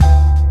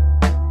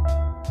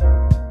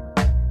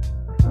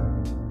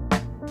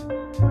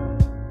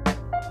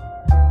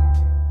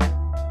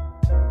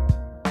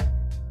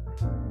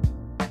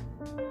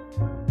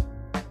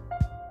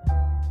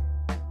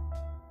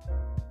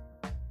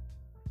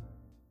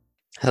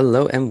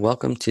Hello and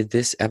welcome to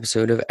this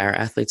episode of Our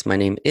Athletes. My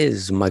name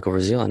is Michael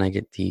Brazil, and I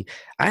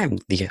am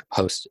the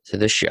host to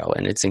the show,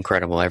 and it's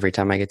incredible every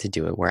time I get to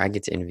do it, where I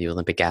get to interview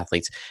Olympic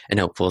athletes and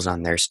hopefuls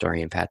on their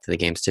story and path to the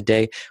games.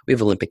 Today, we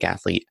have Olympic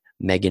athlete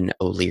Megan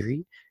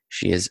O'Leary.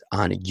 She is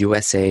on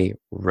USA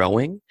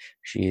Rowing.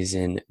 She is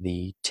in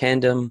the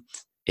tandem.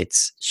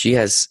 She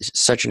has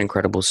such an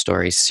incredible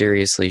story.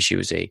 Seriously, she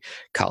was a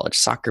college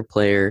soccer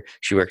player.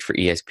 She worked for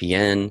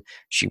ESPN.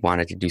 She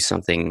wanted to do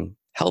something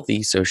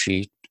healthy, so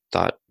she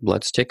thought,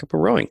 let's take up a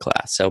rowing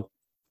class. So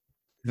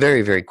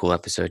very, very cool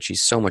episode.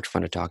 She's so much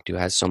fun to talk to,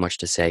 has so much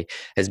to say,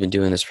 has been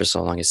doing this for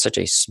so long, is such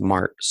a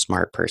smart,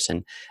 smart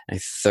person. I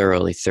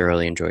thoroughly,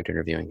 thoroughly enjoyed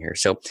interviewing her.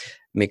 So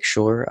make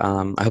sure,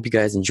 I hope you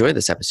guys enjoy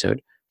this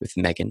episode with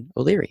Megan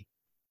O'Leary.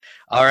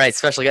 All right,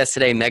 special guest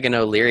today, Megan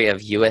O'Leary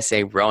of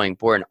USA Rowing,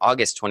 born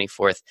August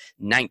 24th,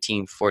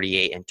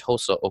 1948 in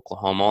Tulsa,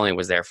 Oklahoma. Only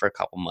was there for a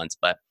couple months,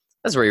 but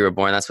that's where you were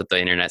born. That's what the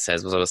internet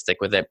says. We'll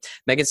stick with it.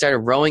 Megan started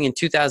rowing in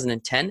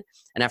 2010,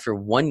 and after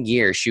 1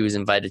 year, she was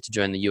invited to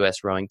join the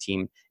U.S. rowing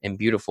team in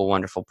beautiful,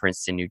 wonderful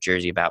Princeton, New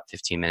Jersey, about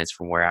 15 minutes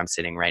from where I'm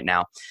sitting right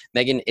now.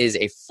 Megan is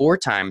a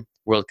 4-time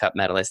World Cup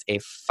medalist, a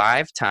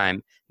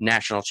 5-time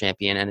national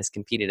champion, and has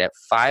competed at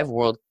 5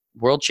 World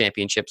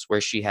Championships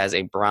where she has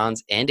a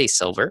bronze and a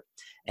silver.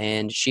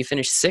 And she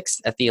finished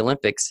 6th at the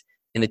Olympics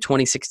in the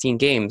 2016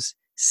 Games,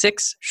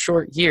 6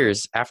 short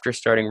years after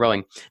starting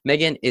rowing.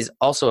 Megan is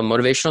also a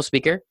motivational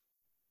speaker,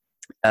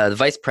 the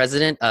vice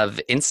president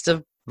of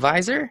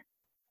InstaVisor.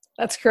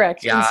 That's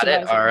correct. Got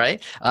it. InstaVisor. All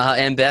right.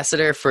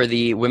 Ambassador for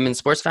the Women's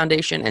Sports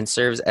Foundation and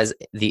serves as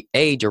the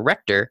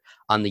director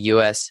on the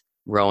U.S.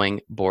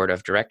 Rowing Board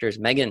of Directors.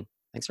 Megan,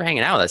 thanks for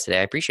hanging out with us today.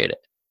 I appreciate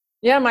it.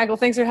 Yeah, Michael,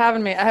 thanks for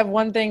having me. I have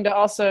one thing to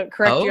also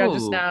correct you on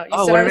just now.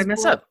 What did I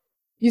mess up?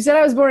 You said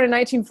I was born in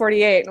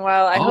 1948, and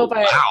I hope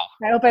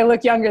I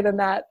look younger than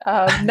that.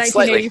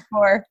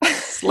 1984.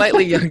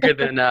 Slightly younger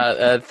than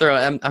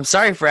I'm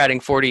sorry for adding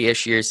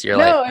 40-ish years to your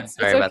life. No, I'm it's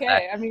sorry about okay.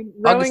 that. I mean,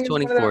 August rowing is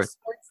one of 24th. those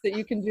sports that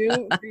you can do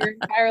for your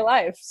entire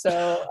life.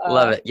 So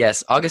love it.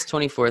 Yes, August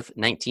 24th,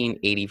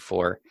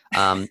 1984.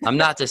 I'm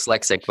not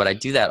dyslexic, but I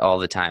do that all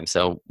the time,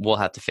 so we'll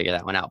have to figure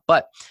that one out.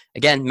 But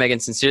again, Megan,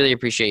 sincerely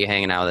appreciate you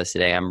hanging out with us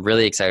today. I'm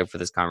really excited for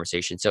this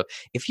conversation. So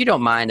if you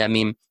don't mind, I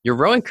mean, your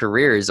rowing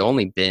career has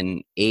only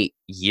been 8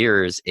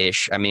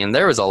 years-ish. I mean,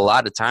 there was a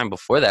lot of time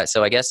before that.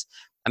 So I guess,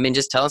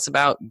 just tell us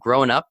about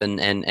growing up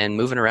and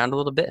moving around a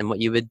little bit and what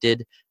you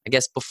did, I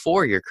guess,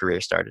 before your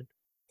career started.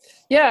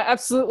 Yeah,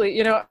 absolutely.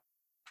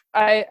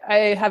 I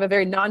have a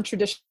very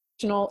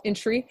non-traditional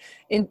entry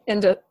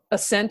into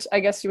ascent, I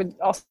guess you would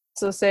also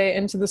say,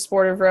 into the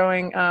sport of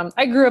rowing.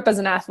 I grew up as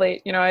an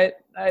athlete. I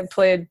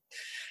played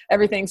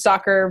everything: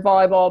 soccer,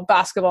 volleyball,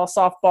 basketball,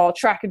 softball,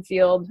 track and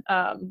field.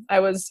 I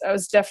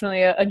was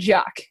definitely a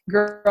jock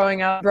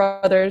growing up.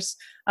 Brothers,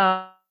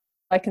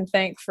 I can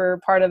thank for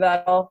part of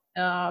that all.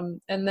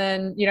 And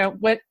then,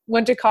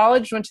 went to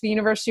college, went to the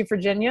University of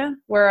Virginia,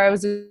 where I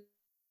was a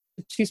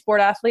 2-sport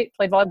athlete,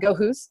 played volleyball, go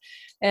Hoos.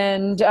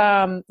 And,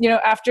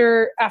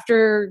 after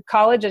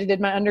college, I did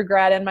my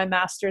undergrad and my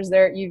master's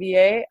there at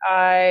UVA.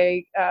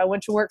 I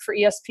went to work for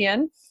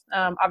ESPN.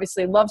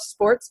 Obviously loved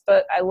sports,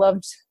 but I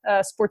loved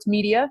sports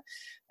media.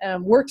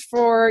 Worked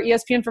for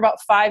ESPN for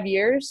about 5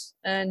 years.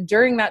 And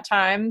during that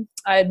time,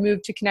 I had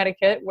moved to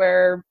Connecticut,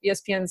 where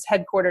ESPN's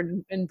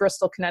headquartered in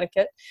Bristol,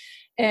 Connecticut.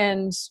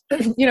 And,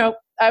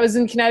 I was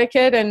in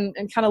Connecticut and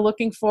kind of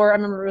looking for, I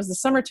remember it was the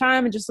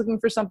summertime and just looking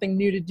for something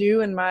new to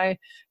do in my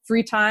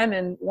free time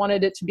and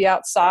wanted it to be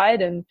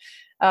outside. And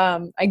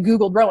I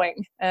Googled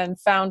rowing and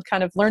found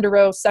kind of learn to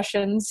row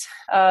sessions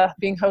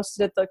being hosted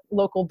at the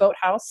local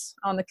boathouse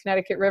on the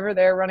Connecticut River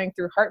there, running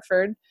through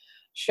Hartford.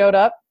 Showed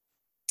up.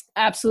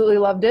 Absolutely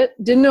loved it.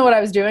 Didn't know what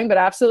I was doing, but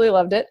absolutely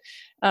loved it.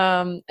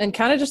 And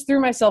kind of just threw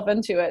myself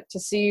into it to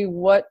see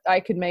what I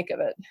could make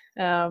of it.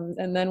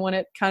 And then when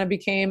it kind of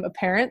became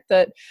apparent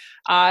that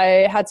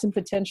I had some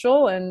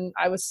potential and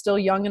I was still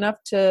young enough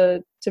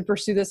to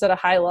pursue this at a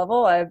high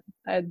level,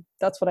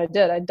 that's what I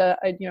did.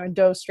 I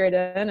dove straight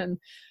in, and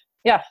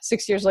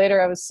 6 years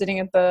later, I was sitting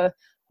at the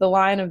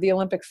line of the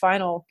Olympic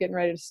final, getting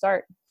ready to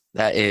start.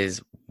 That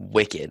is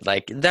wicked.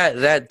 Like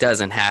that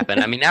doesn't happen.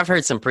 I've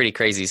heard some pretty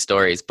crazy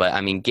stories, but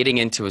getting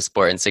into a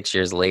sport and 6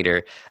 years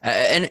later,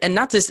 and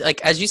not this,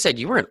 like, as you said,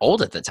 you weren't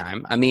old at the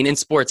time. In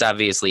sports,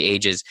 obviously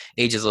age is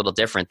a little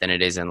different than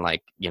it is in,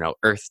 like,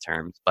 earth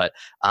terms. But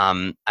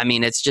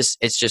it's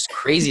just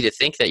crazy to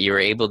think that you were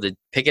able to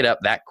pick it up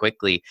that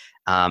quickly.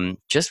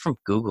 Just from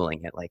Googling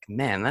it. Like,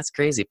 man, that's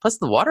crazy. Plus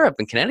the water up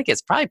in Connecticut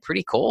is probably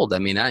pretty cold.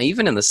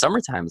 Even in the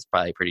summertime, it's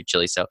probably pretty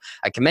chilly. So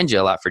I commend you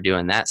a lot for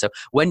doing that. So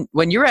when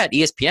you were at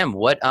ESPN,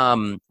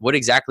 what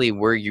exactly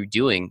were you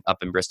doing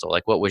up in Bristol?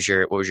 Like, what was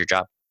your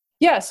job?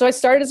 Yeah, so I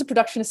started as a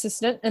production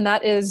assistant, and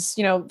that is,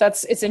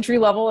 it's entry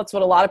level. That's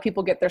what a lot of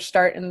people get their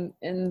start in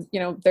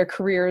their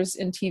careers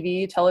in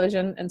TV,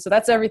 television. And so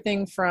that's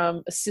everything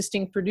from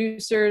assisting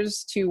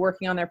producers to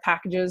working on their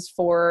packages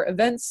for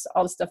events,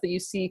 all the stuff that you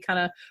see kind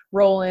of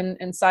roll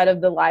inside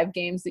of the live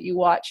games that you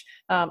watch.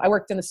 I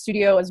worked in the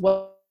studio as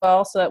well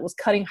well. So that was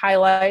cutting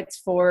highlights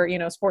for,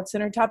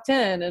 SportsCenter Top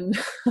 10 and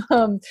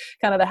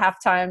kind of the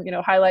halftime,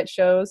 highlight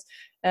shows.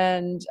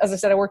 And as I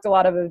said, I worked a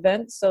lot of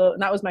events. So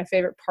that was my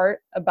favorite part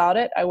about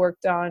it. I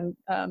worked on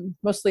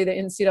mostly the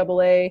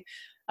NCAA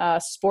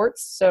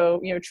sports.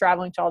 So,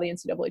 traveling to all the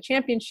NCAA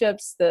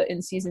championships, the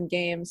in-season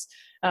games,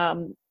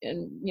 and,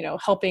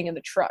 helping in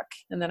the truck.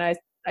 And then I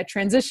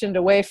transitioned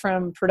away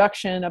from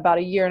production about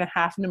a year and a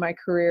half into my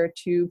career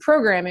to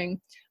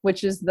programming,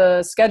 which is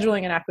the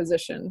scheduling and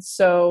acquisition.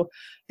 So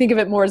think of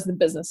it more as the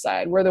business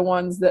side. We're the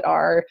ones that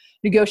are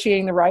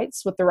negotiating the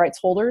rights with the rights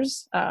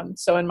holders.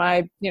 So in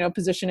my,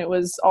 position, it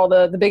was all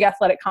the big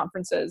athletic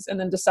conferences, and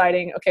then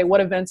deciding, okay,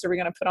 what events are we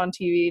going to put on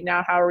TV?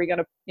 Now, how are we going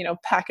to,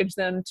 package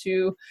them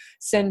to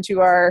send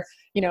to our,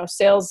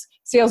 sales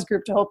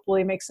group to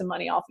hopefully make some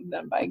money off of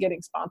them by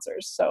getting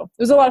sponsors. So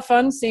it was a lot of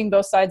fun seeing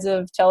both sides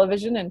of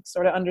television and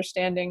sort of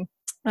understanding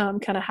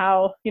kind of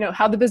how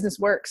the business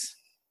works.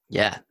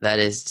 Yeah, that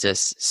is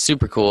just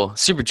super cool.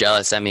 Super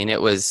jealous. I mean,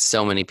 it was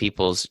so many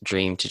people's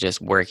dream to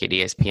just work at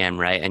ESPN,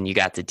 right? And you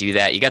got to do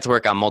that. You got to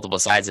work on multiple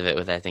sides of it,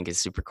 which I think is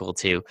super cool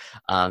too.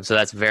 So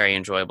that's very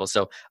enjoyable.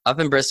 So up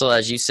in Bristol,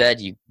 as you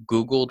said, you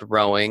Googled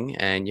rowing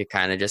and you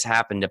kind of just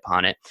happened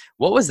upon it.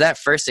 What was that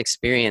first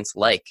experience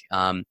like,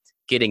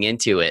 getting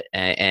into it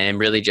and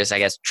really just, I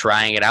guess,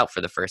 trying it out for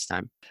the first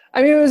time?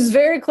 I mean, it was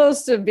very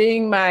close to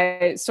being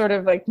my sort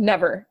of like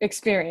never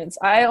experience.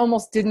 I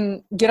almost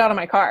didn't get out of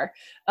my car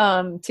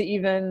to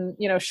even,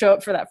 show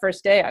up for that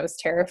first day. I was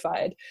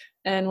terrified.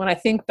 And when I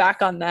think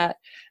back on that,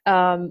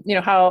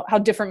 how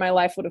different my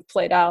life would have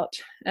played out.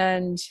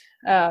 And,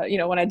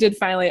 when I did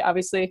finally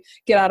obviously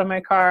get out of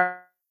my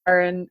car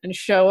and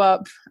show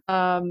up,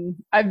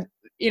 I've,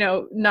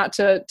 not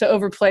to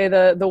overplay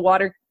the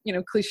water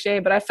cliche,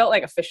 but I felt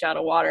like a fish out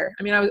of water.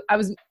 I mean, I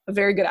was a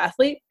very good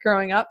athlete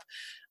growing up,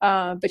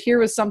 but here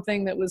was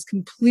something that was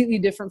completely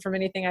different from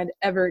anything I'd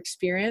ever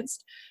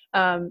experienced.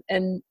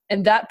 And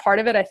that part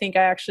of it, I think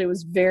I actually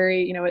was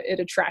very, it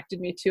attracted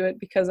me to it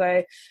because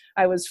I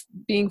was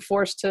being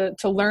forced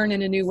to learn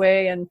in a new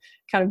way and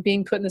kind of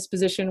being put in this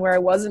position where I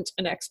wasn't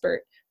an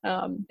expert,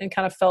 and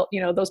kind of felt,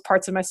 those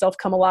parts of myself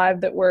come alive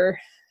that were,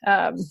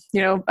 I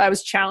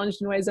was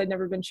challenged in ways I'd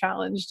never been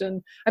challenged.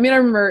 And I mean, I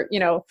remember,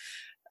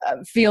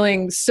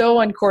 feeling so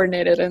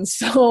uncoordinated and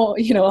so,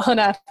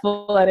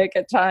 unathletic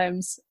at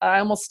times. I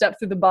almost stepped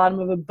through the bottom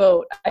of a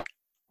boat. I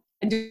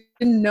didn't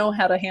know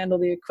how to handle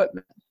the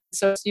equipment.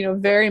 So it's,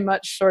 very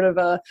much sort of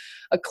a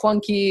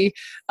clunky,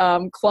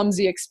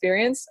 clumsy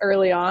experience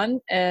early on.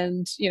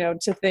 And,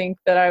 to think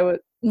that I would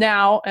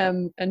now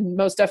am, and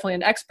most definitely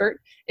an expert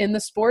in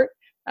the sport,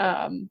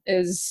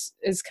 is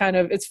kind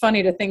of, it's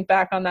funny to think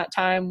back on that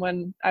time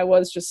when I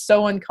was just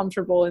so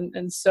uncomfortable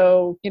and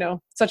so,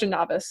 such a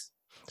novice.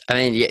 I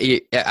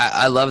mean,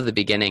 I love the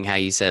beginning, how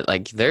you said,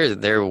 like,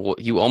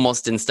 you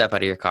almost didn't step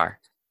out of your car.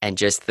 And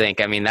just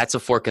think, I mean, that's a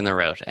fork in the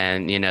road.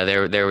 And,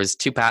 there was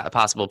two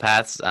possible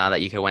paths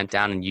that you could went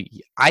down, and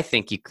I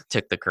think you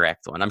took the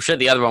correct one. I'm sure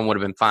the other one would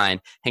have been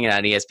fine, hanging out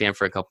at ESPN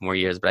for a couple more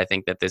years, but I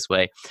think that this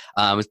way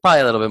was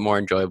probably a little bit more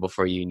enjoyable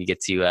for you, and you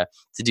get to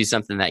do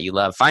something that you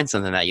love, find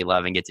something that you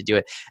love, and get to do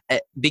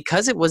it.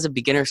 Because it was a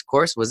beginner's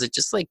course, was it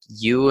just like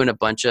you and a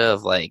bunch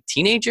of like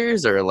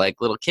teenagers or like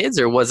little kids,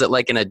 or was it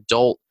like an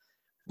adult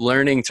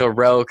learning to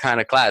row kind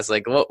of class?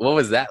 Like, what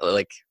was that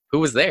like? Who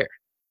was there?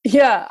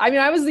 Yeah, I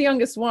mean, I was the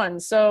youngest one.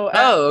 So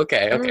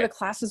okay. I remember the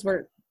classes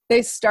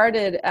they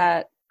started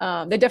at,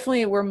 they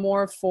definitely were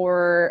more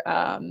for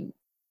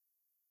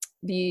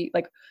the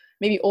like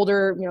maybe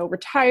older,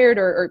 retired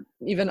or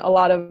even a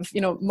lot of,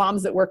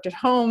 moms that worked at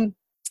home.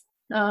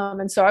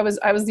 And so I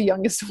was the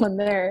youngest one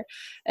there.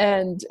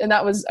 And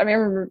that was, I mean, I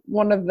remember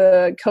one of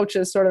the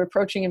coaches sort of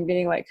approaching and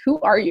being like, "Who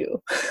are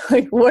you?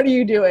 Like, what are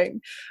you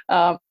doing?"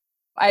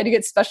 I had to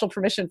get special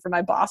permission from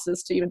my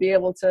bosses to even be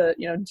able to,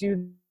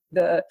 do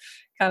the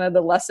kind of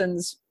the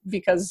lessons,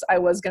 because I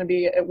was going to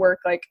be at work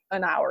like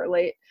an hour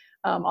late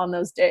on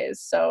those days.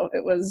 So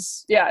it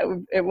was,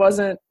 it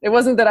wasn't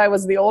that I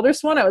was the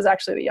oldest one. I was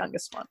actually the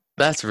youngest one.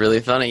 That's really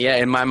funny. Yeah.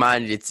 In my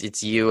mind,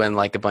 it's you and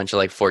like a bunch of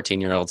like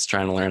 14-year-olds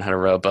trying to learn how to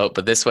row a boat.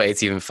 But this way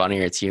it's even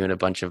funnier. It's you and a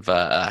bunch of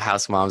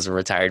house moms and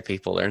retired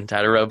people learn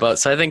how to row a boat.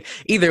 So I think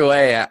either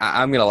way,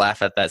 I'm going to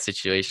laugh at that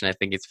situation. I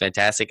think it's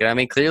fantastic. And I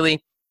mean,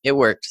 clearly it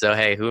worked. So,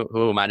 hey,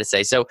 who am I to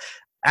say? So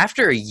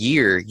after a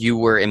year, you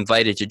were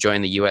invited to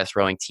join the U.S.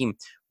 rowing team.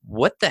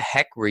 What the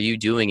heck were you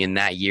doing in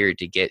that year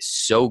to get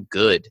so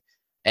good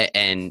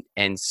and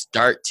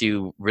start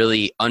to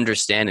really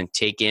understand and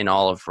take in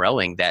all of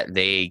rowing that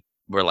they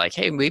were like,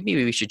 hey, maybe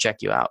we should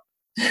check you out?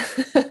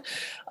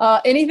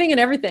 Anything and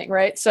everything,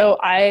 right? So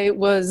I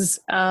was,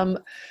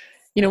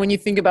 when you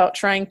think about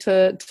trying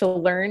to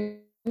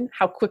learn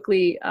how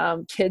quickly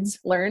kids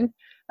learn,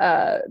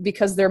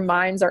 because their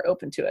minds are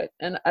open to it.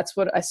 And that's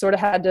what I sort of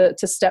had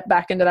to step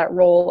back into that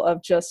role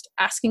of just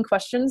asking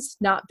questions,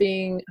 not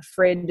being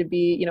afraid to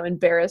be,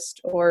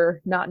 embarrassed or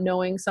not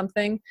knowing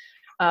something,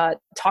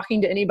 talking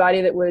to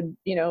anybody that would,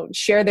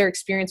 share their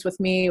experience with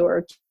me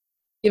or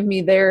give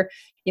me their,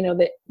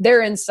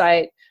 their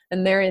insight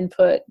and their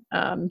input,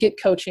 get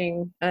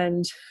coaching.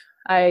 And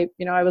I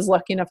was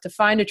lucky enough to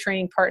find a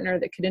training partner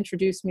that could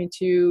introduce me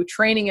to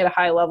training at a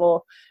high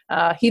level.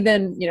 He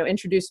then,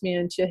 introduced me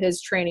into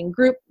his training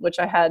group, which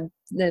I had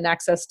then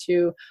access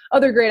to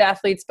other great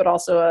athletes, but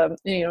also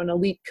an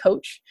elite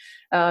coach,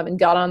 and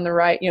got on the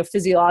right,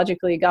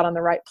 physiologically got on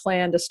the right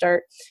plan to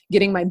start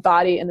getting my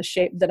body in the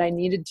shape that I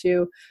needed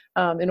to,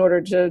 in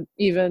order to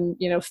even,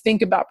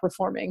 think about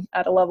performing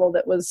at a level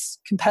that was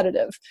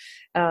competitive.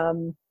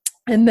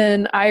 And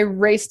then I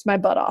raced my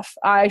butt off.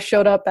 I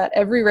showed up at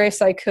every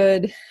race I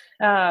could.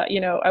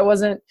 I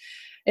wasn't,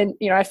 and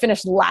I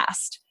finished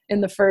last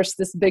in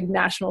this big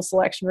national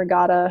selection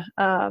regatta.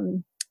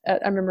 I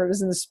remember it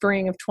was in the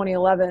spring of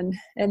 2011.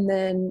 And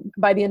then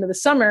by the end of the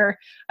summer,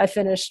 I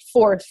finished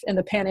fourth in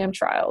the Pan Am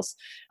trials.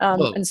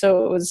 And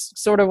so it was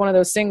sort of one of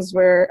those things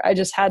where I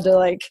just had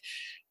to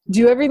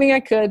do everything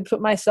I could,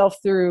 put myself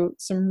through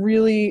some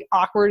really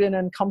awkward and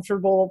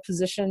uncomfortable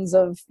positions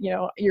of,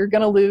 you're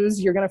going to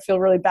lose, you're going to feel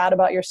really bad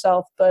about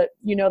yourself, but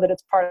that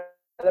it's part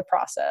of the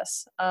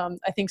process.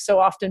 I think so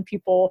often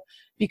people,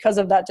 because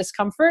of that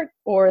discomfort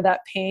or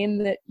that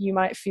pain that you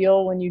might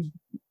feel when you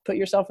put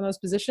yourself in those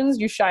positions,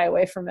 you shy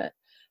away from it.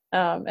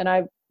 And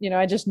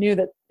I just knew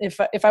that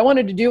if I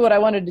wanted to do what I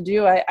wanted to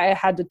do, I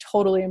had to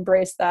totally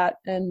embrace that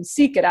and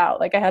seek it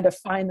out. I had to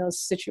find those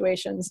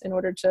situations in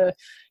order to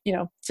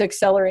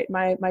accelerate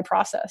my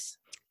process.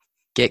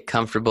 Get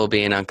comfortable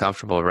being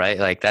uncomfortable,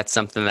 right? That's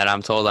something that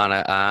I'm told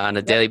on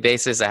a daily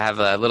basis. I have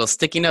a little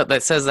sticky note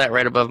that says that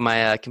right above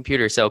my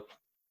computer. So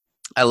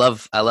I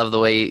love the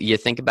way you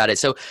think about it.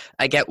 So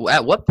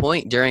at what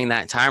point during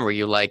that time were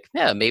you like,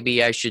 yeah,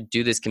 maybe I should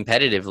do this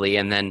competitively?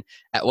 And then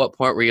at what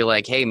point were you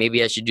like, hey,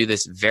 maybe I should do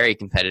this very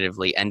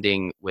competitively,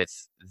 ending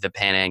with the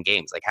Pan Am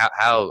Games?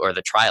 How or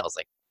the trials?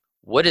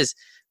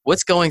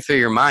 What's going through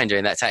your mind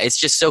during that time? It's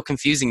just so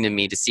confusing to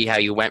me to see how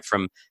you went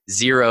from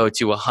 0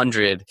 to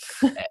 100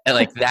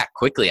 that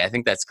quickly. I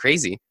think that's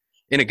crazy,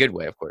 in a good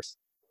way, of course.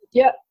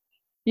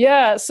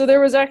 Yeah. So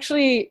there was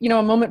actually,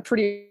 a moment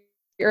pretty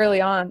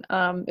early on.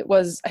 I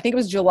think it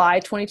was July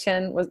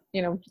 2010, was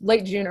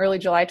late June, early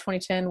July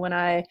 2010 when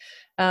I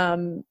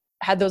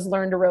had those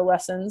learn to row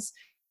lessons.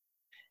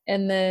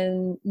 And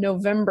then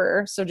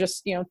November, so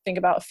just think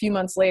about a few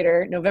months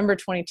later, November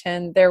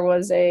 2010, there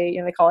was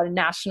they call it a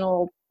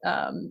national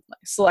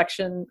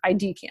selection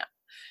ID camp.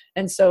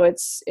 And so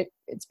it's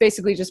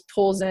basically just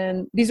pulls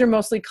in, these are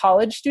mostly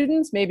college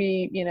students,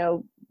 maybe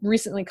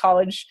recently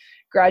college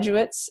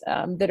graduates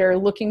that are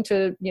looking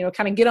to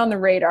kind of get on the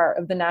radar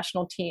of the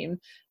national team,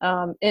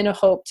 in a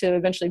hope to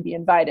eventually be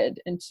invited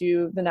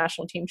into the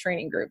national team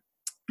training group.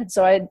 And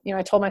so I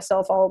told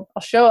myself I'll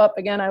show up.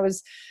 Again, I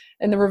was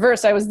in the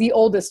reverse. I was the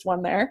oldest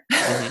one there.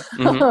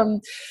 Mm-hmm.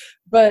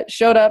 But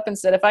showed up and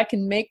said, if I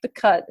can make the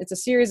cut, it's a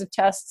series of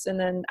tests. And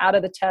then out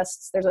of the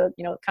tests, there's a,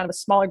 kind of a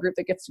smaller group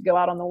that gets to go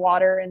out on the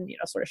water and,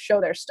 sort of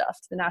show their stuff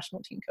to the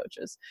national team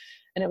coaches.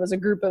 And it was a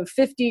group of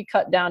 50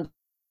 cut down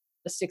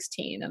to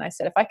 16. And I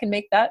said, if I can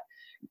make that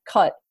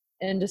cut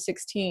into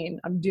 16,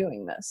 I'm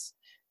doing this.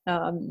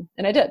 And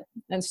I did.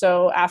 And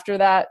so after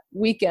that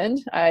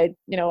weekend, I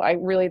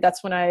really,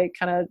 that's when I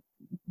kind of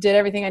did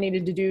everything I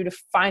needed to do to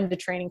find a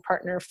training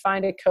partner,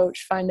 find a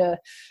coach, find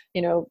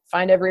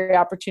every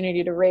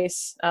opportunity to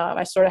race.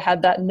 I sort of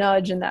had that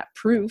nudge and that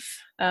proof,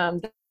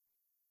 that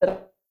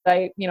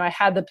I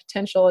had the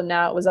potential, and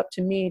now it was up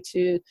to me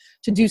to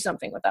do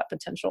something with that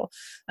potential.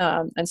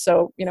 And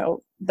so,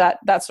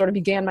 that sort of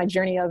began my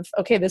journey of,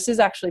 okay, this is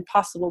actually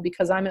possible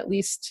because I'm at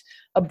least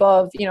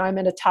above, I'm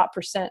in a top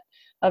percent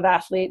of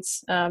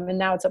athletes. And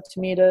now it's up to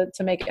me to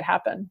make it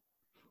happen.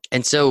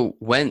 And so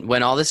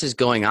when all this is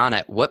going on,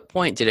 at what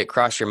point did it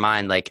cross your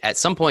mind? At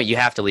some point you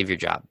have to leave your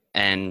job.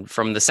 And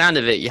from the sound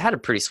of it, you had a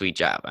pretty sweet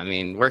job. I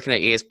mean, working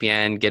at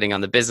ESPN, getting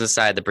on the business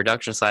side, the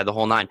production side, the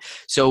whole nine.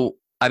 So,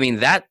 I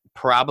mean, that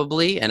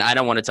probably, and I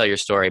don't want to tell your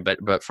story,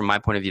 but from my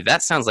point of view,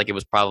 that sounds like it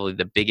was probably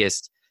the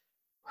biggest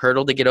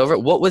hurdle to get over.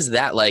 What was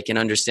that like in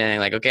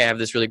understanding, okay, I have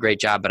this really great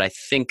job, but I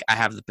think I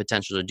have the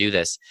potential to do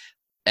this?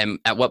 And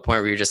at what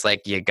point were you just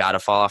like, you got to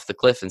fall off the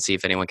cliff and see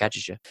if anyone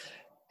catches you?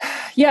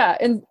 Yeah.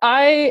 And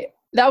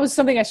that was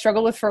something I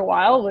struggled with for a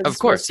while, was, of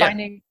course,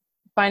 finding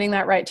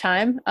that right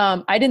time.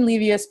 I didn't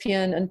leave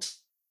ESPN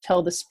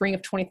until the spring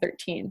of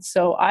 2013.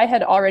 So I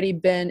had already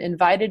been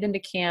invited into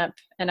camp,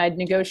 and I'd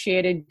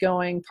negotiated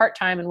going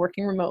part-time and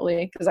working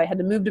remotely because I had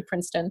to move to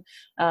Princeton,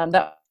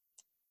 that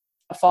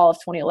fall of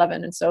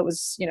 2011. And so it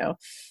was,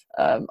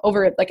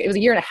 it was a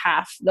year and a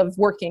half of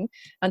working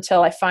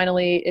until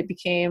it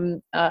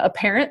became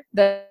apparent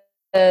that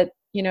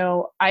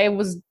I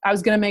was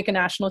going to make a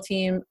national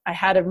team. I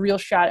had a real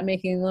shot at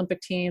making the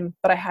Olympic team,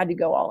 but I had to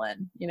go all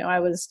in.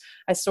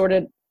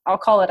 I'll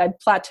call it, I'd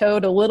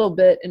plateaued a little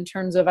bit in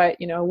terms of,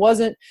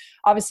 wasn't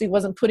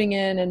putting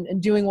in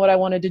and doing what I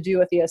wanted to do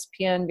with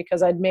ESPN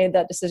because I'd made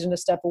that decision to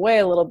step away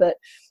a little bit.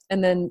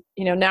 And then,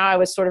 now I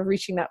was sort of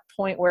reaching that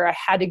point where I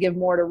had to give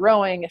more to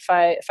rowing if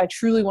I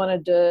truly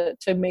wanted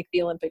to make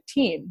the Olympic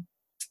team.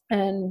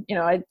 And,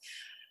 I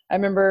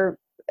remember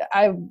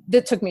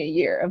it took me a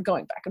year of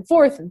going back and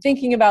forth and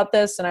thinking about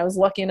this. And I was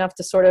lucky enough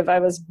to I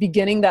was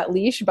beginning that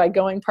leash by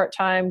going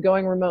part-time,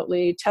 going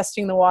remotely,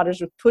 testing the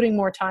waters with putting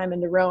more time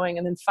into rowing.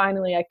 And then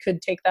finally I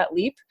could take that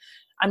leap.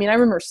 I mean, I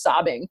remember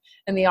sobbing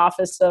in the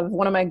office of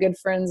one of my good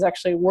friends,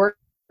 actually worked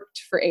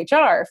for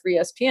HR for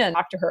ESPN,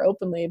 talked to her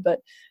openly, but,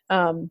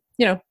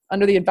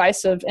 under the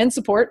advice of and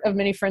support of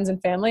many friends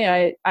and family,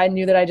 I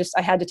knew that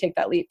I had to take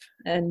that leap,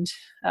 and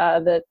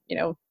that,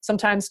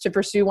 sometimes to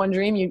pursue one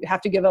dream, you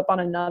have to give up on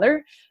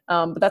another.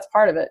 But that's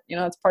part of it.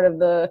 It's part of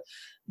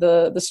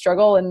the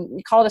struggle, and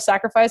you call it a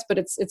sacrifice, but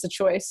it's a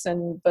choice,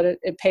 but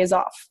it pays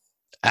off.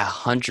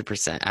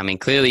 100%. I mean,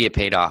 clearly it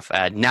paid off.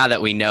 Now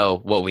that we know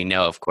what we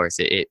know, of course,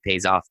 it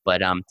pays off.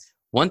 But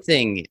one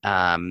thing,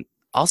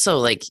 also,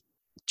 like,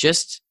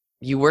 just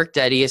you worked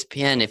at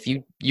ESPN. If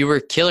you were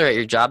killer at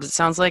your job, it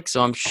sounds like.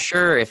 So I'm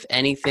sure if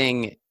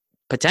anything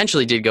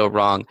potentially did go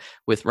wrong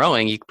with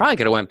rowing, you probably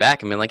could have went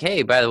back and been like,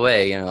 hey, by the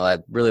way, I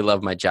really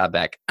love my job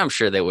back. I'm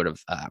sure they would have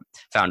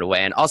found a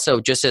way. And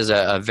also, just as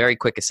a very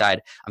quick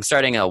aside, I'm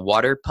starting a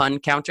water pun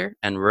counter,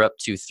 and we're up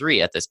to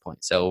 3 at this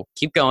point. So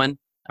keep going.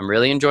 I'm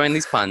really enjoying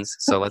these puns,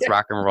 so let's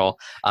rock and roll.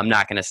 I'm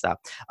not going to stop.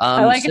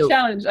 I like a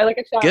challenge.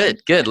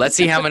 Good. Let's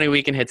see how many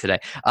we can hit today.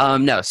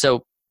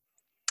 So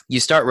you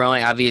start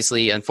rowing,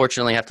 obviously,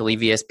 unfortunately have to leave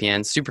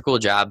ESPN. Super cool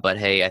job, but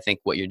hey, I think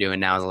what you're doing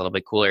now is a little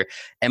bit cooler.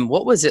 And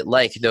what was it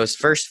like those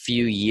first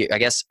few years, I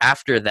guess,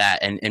 after that,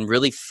 and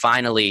really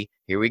finally,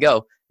 here we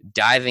go,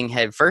 diving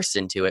headfirst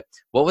into it?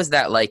 What was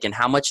that like, and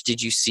how much did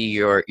you see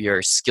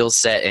your skill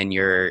set and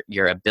your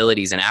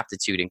abilities and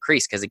aptitude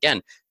increase? Because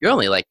again, you're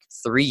only like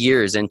 3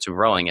 years into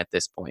rowing at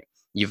this point.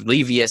 You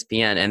leave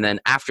ESPN, and then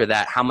after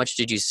that, how much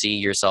did you see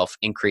yourself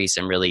increase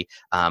and really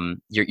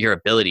your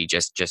ability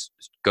just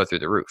go through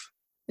the roof?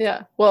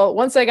 Yeah. Well,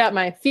 once I got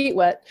my feet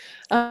wet,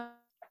 I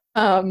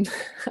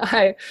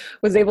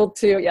was able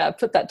to,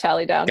 put that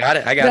tally down. Got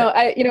it. I got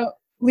it.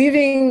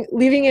 Leaving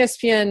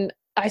ESPN,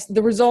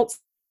 the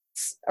results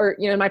or,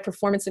 my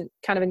performance and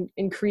kind of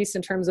increase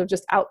in terms of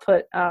just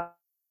output,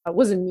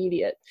 was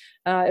immediate.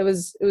 It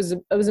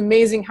was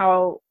amazing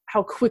how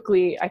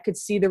quickly I could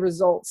see the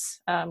results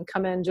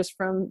come in just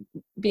from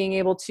being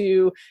able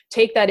to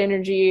take that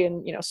energy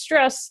and,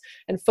 stress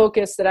and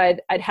focus that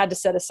I'd had to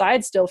set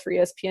aside still for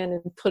ESPN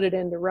and put it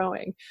into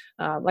rowing.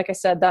 Like I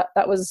said,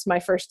 that was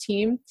my first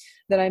team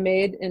that I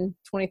made in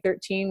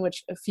 2013,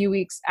 which a few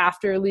weeks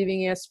after leaving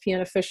ESPN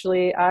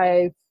officially,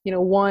 I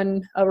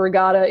won a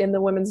regatta in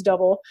the women's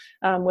double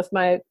with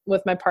my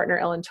partner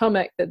Ellen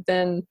Tomek.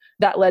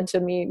 That led to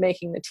me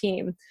making the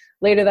team.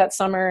 Later that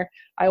summer,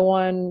 I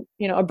won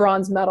a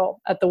bronze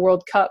medal at the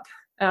World Cup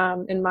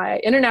in my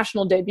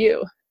international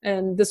debut.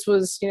 And this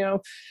was the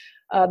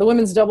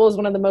women's double is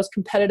one of the most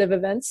competitive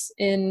events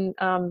in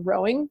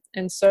rowing.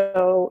 And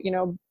so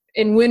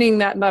in winning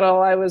that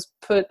medal, I was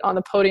put on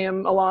the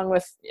podium along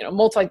with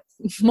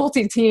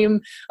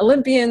multi-team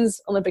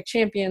Olympians, Olympic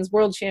champions,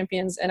 world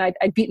champions, and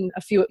I'd beaten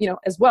a few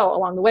as well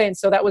along the way. And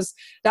so that was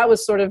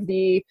sort of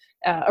the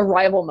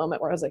arrival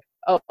moment where I was like,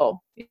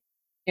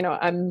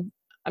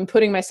 I'm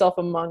putting myself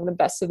among the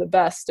best of the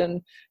best,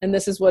 and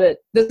this is what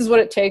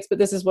it takes, but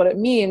this is what it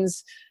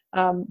means.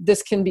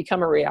 This can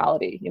become a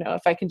reality.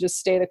 If I can just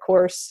stay the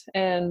course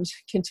and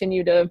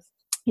continue to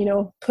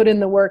put in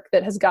the work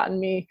that has gotten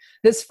me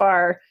this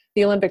far,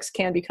 the Olympics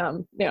can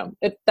become,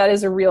 that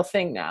is a real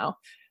thing now.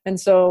 And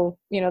so,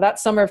 that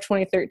summer of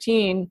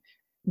 2013,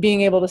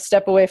 being able to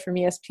step away from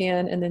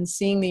ESPN and then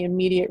seeing the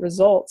immediate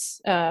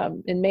results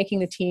in making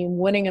the team,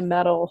 winning a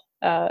medal,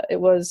 it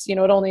was, it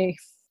only,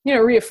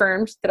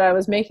 reaffirmed that I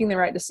was making the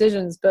right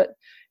decisions. But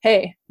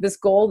hey, this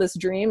goal, this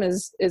dream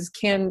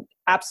can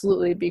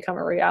absolutely become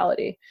a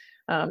reality.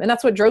 And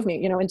that's what drove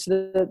me,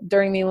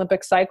 during the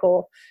Olympic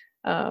cycle.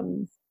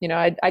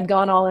 I'd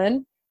gone all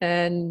in,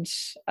 and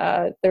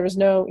there was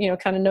no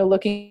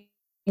looking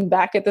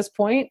back at this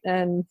point,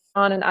 and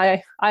on an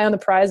eye on the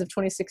prize of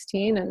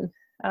 2016.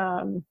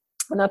 And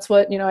that's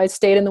what, I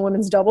stayed in the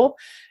women's double,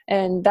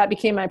 and that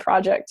became my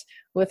project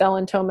with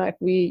Ellen Tomek.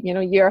 We,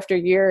 year after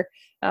year,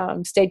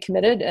 stayed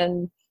committed,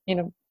 and,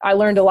 I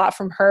learned a lot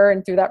from her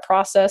and through that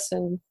process,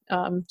 and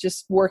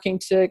just working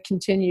to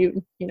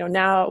continue,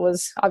 now it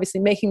was obviously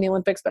making the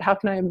Olympics, but how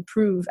can I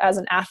improve as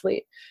an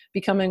athlete,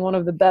 becoming one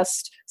of the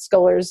best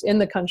scullers in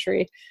the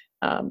country,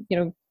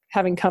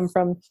 having come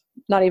from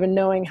not even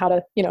knowing how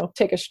to,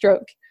 take a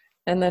stroke.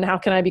 And then how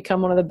can I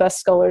become one of the best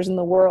scullers in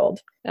the world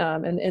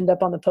and end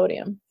up on the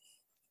podium?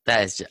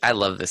 I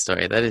love this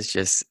story. That is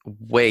just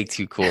way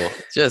too cool.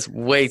 Just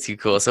way too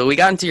cool. So we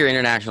got into your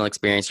international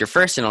experience, your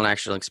first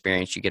international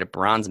experience. You get a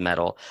bronze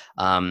medal.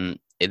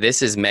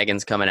 This is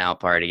Megan's coming out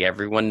party.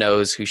 Everyone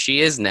knows who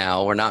she is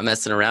now. We're not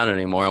messing around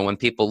anymore. And when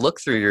people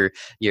look through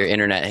your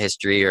internet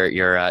history or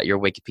your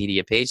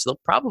Wikipedia page, they'll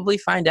probably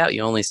find out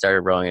you only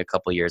started rowing a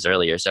couple years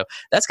earlier. So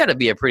that's got to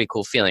be a pretty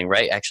cool feeling,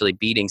 right? Actually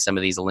beating some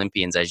of these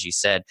Olympians, as you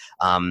said,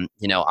 on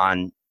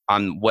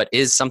what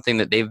is something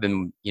that they've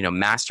been,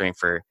 mastering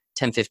for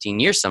 10, 15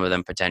 years, some of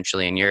them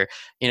potentially, and you're,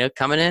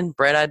 coming in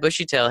bright-eyed,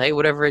 bushy-tail, hey,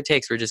 whatever it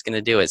takes, we're just going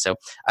to do it. So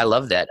I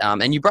love that.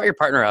 And you brought your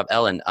partner up,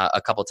 Ellen,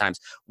 a couple times.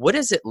 What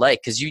is it like?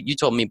 Because you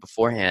told me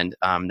beforehand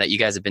that you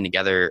guys have been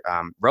together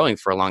rowing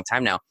for a long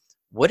time now.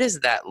 What is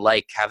that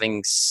like,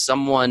 having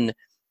someone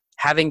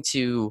having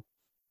to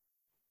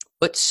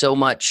put so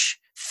much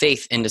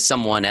faith into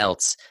someone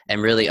else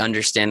and really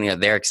understanding that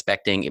they're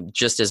expecting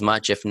just as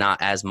much, if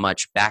not as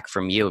much, back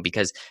from you?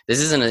 Because this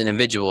isn't an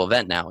individual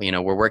event now.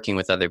 We're working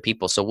with other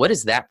people. So what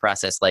is that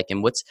process like,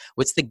 and what's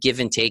the give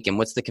and take, and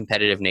what's the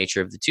competitive nature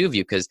of the two of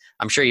you? Because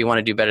I'm sure you want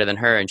to do better than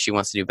her and she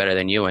wants to do better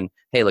than you, and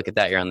hey, look at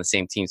that, you're on the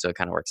same team, so it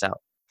kind of works out.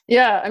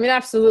 Yeah, I mean,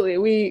 absolutely.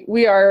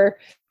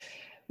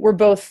 We're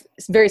both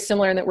very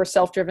similar in that we're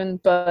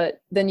self-driven, but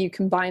then you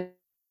combine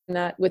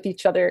that with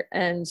each other,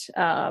 and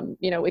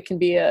it can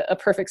be a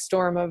perfect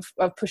storm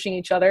of pushing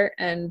each other.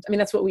 And I mean,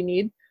 that's what we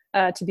need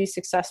to be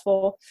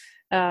successful.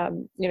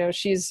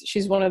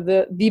 She's one of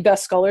the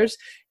best scullers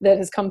that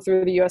has come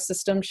through the US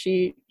system.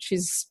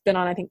 She's been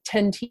on, I think,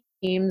 10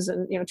 teams,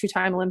 and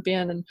 2-time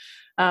Olympian.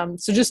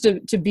 And so just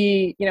to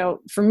be,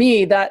 for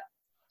me, that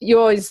you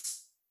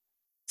always,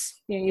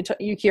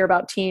 you hear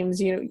about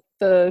teams,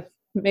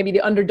 maybe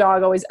the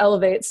underdog always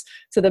elevates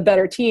to the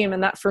better team.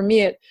 And that, for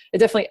me, it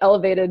definitely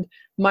elevated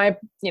my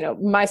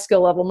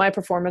skill level, my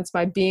performance,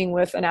 my being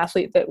with an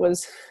athlete that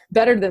was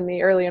better than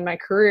me early in my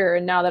career.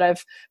 And now that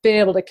I've been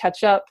able to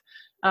catch up,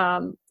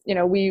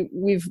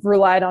 we've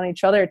relied on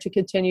each other to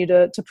continue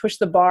to push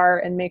the bar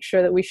and make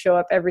sure that we show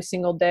up every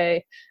single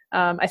day.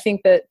 I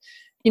think that,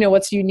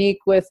 what's unique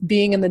with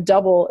being in the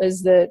double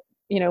is that,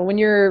 when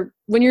you're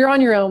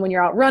on your own, when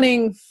you're out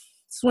running,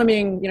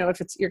 swimming,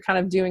 if you're kind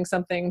of doing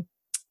something,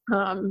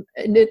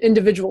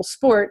 individual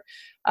sport,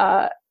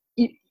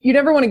 you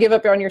never want to give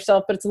up on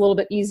yourself, but it's a little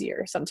bit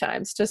easier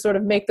sometimes to sort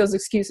of make those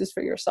excuses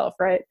for yourself,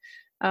 right?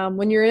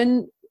 When you're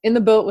in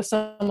the boat with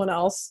someone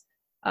else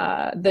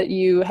that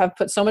you have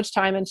put so much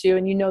time into,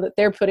 and that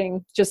they're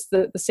putting just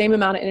the same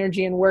amount of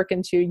energy and work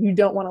into, you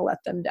don't want to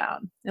let them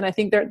down. And I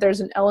think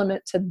there's an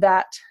element to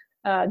that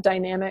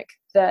dynamic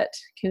that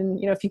can,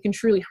 if you can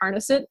truly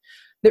harness it,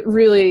 that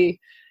really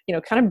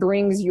kind of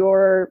brings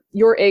your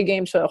A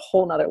game to a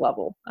whole nother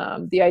level.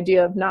 The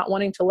idea of not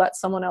wanting to let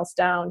someone else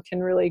down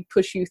can really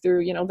push you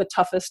through, the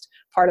toughest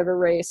part of a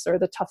race or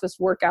the toughest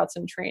workouts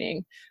and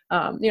training.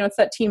 It's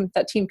that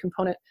team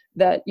component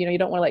that, you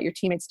don't want to let your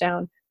teammates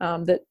down,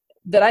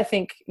 that I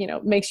think,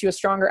 makes you a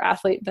stronger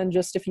athlete than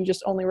just if you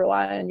just only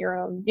rely on your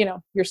own,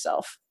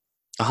 yourself.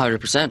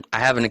 100%. I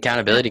have an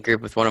accountability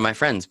group with one of my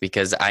friends,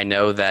 because I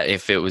know that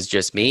if it was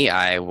just me,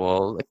 I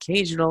will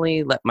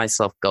occasionally let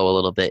myself go a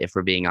little bit, if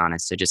we're being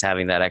honest. So just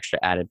having that extra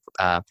added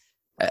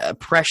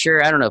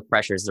pressure, I don't know if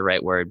pressure is the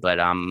right word, but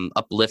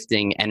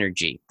uplifting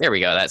energy. There we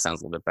go. That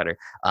sounds a little bit better.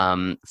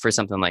 For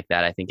something like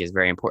that, I think is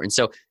very important.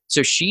 So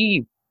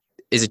she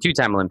is a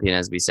 2-time Olympian,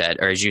 as we said,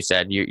 or as you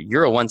said,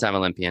 you're a 1-time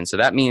Olympian. So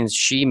that means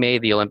she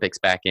made the Olympics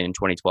back in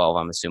 2012,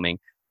 I'm assuming.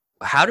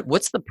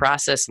 What's the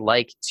process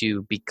like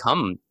to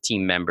become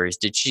team members?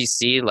 Did she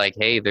see like,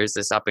 hey, there's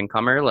this up and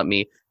comer, let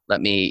me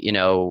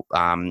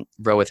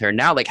row with her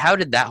now? Like, how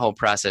did that whole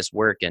process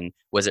work? And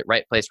was it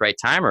right place, right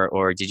time,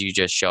 or did you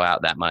just show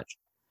out that much?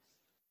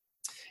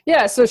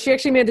 Yeah, so she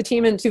actually made the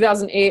team in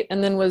 2008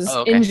 and then was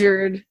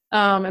injured,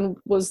 and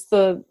was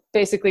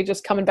basically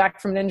just coming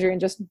back from an injury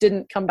and just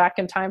didn't come back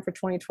in time for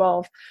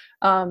 2012.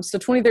 So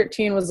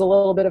 2013 was a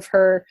little bit of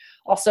her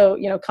also,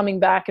 coming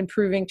back and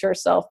proving to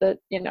herself that,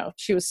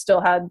 she was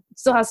still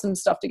has some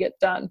stuff to get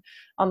done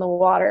on the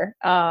water.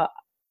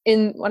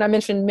 When I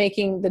mentioned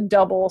making the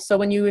double, so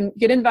when you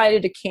get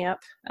invited to camp,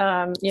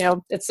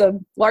 it's a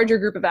larger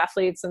group of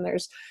athletes, and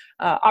there's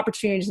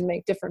opportunities to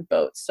make different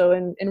boats. So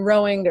in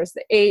rowing, there's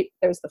the 8,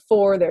 there's the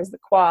 4, there's the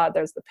quad,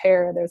 there's the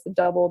pair, there's the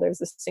double, there's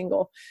the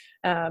single.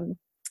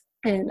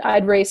 And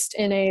I'd raced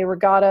in a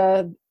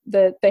regatta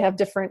that they have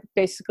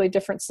basically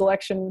different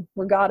selection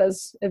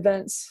regattas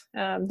events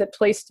that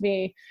placed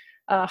me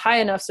high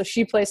enough. So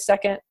she placed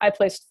second, I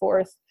placed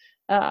fourth,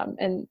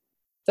 and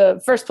the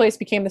first place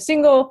became the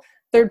single.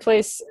 Third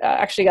place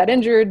actually got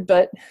injured,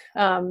 but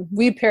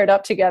we paired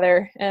up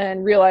together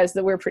and realized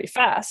that we're pretty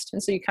fast.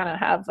 And so you kind of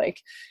have like,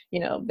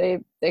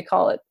 they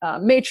call it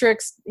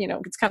matrix,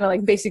 it's kind of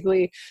like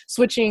basically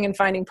switching and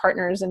finding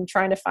partners and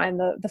trying to find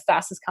the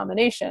fastest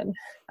combination.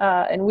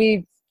 And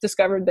we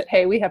discovered that,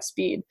 hey, we have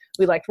speed.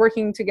 We liked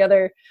working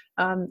together,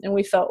 and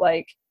we felt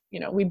like,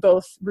 we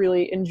both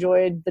really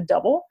enjoyed the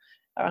double.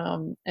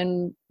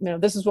 And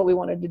this is what we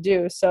wanted to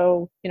do.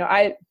 So,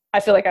 I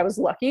feel like I was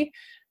lucky.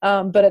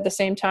 But at the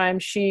same time,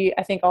 she,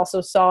 I think,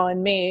 also saw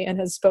in me and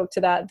has spoke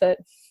to that,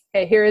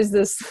 hey, here is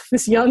this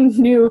young,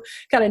 new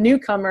kind of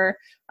newcomer.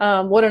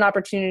 What an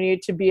opportunity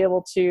to be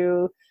able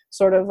to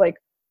sort of like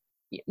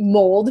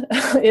mold,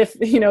 if,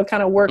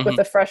 kind of work with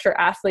a fresher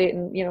athlete,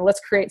 and,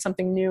 let's create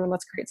something new and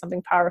let's create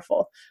something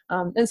powerful.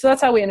 And so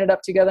that's how we ended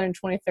up together in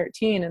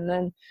 2013. And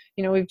then,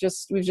 we've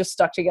just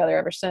stuck together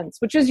ever since,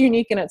 which is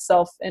unique in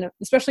itself. And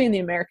especially in the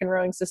American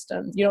rowing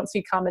system, you don't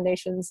see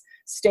combinations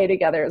stay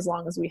together as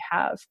long as we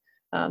have.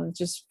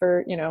 just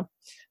for,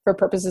 for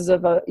purposes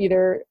of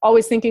either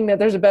always thinking that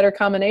there's a better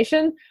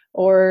combination,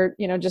 or,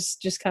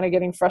 just kind of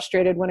getting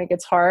frustrated when it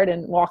gets hard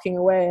and walking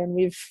away. And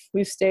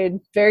we've stayed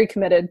very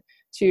committed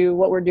to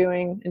what we're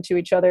doing and to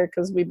each other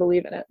because we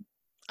believe in it.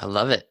 I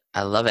love it.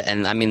 I love it.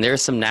 And I mean,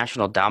 there's some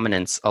national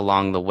dominance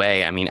along the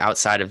way. I mean,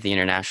 outside of the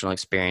international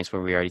experience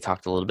where we already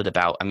talked a little bit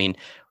about, I mean,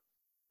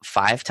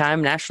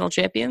 5-time national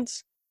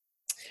champions?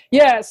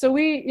 Yeah. So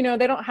they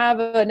don't have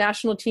a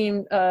national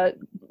team,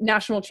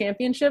 national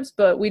championships,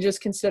 but we just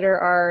consider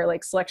our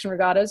like selection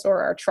regattas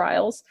or our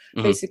trials,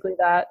 basically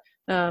that.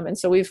 And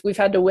so we've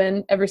had to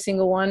win every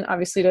single one,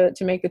 obviously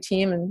to make the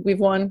team, and we've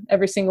won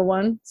every single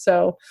one.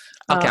 So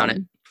I'll count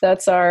it.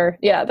 That's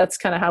that's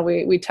kind of how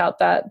we tout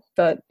that.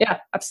 But yeah,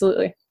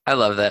 absolutely. I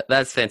love that.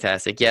 That's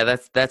fantastic. Yeah,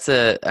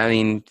 I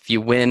mean, if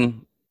you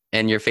win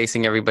and you're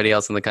facing everybody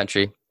else in the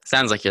country,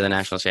 sounds like you're the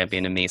national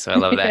champion to me. So I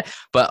love that.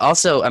 But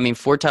also, I mean,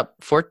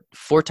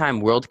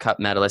 four-time World Cup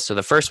medalist. So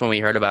the first one we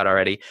heard about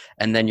already,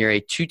 and then you're a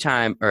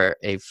 2-time or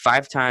a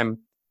 5-time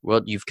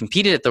you've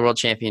competed at the World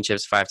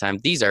Championships 5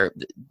 times. These are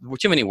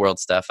too many world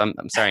stuff. I'm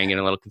sorry, I'm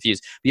getting a little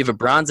confused. But you have a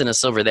bronze and a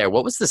silver there.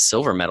 What was the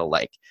silver medal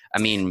like? I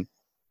mean,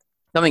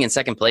 coming in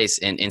second place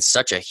in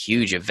such a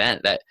huge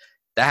event, that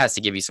has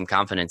to give you some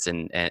confidence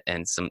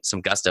and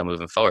some gusto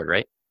moving forward,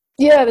 right?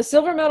 Yeah, the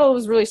silver medal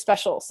was really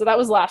special. So that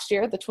was last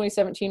year, the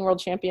 2017 World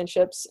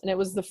Championships, and it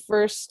was the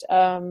first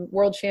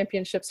World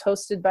Championships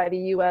hosted by the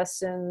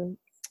U.S. in,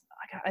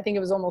 I think it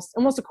was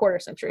almost a quarter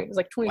century. It was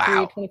like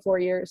 23, 24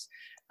 years.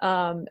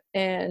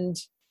 And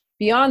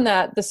beyond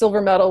that, the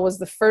silver medal was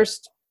the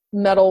first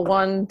medal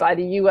won by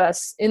the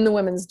U.S. in the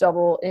women's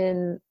double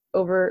in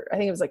over, I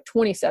think it was like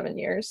 27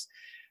 years.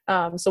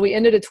 So we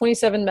ended a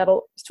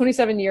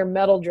 27-year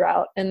medal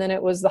drought, and then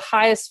it was the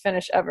highest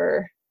finish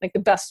ever, like the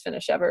best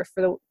finish ever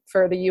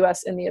for the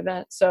U.S. in the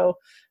event. So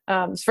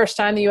it's the first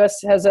time the U.S.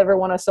 has ever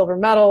won a silver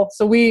medal.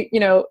 So we,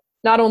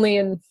 not only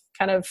in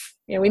kind of,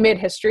 we made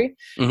history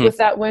with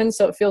that win,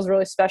 so it feels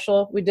really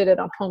special. We did it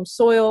on home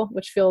soil,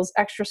 which feels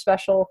extra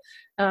special.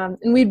 And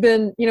we'd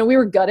been, we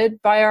were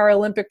gutted by our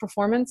Olympic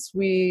performance.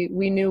 We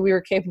knew we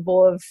were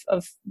capable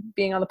of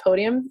being on the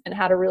podium and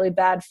had a really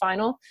bad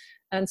final.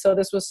 And so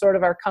this was sort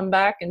of our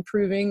comeback and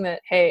proving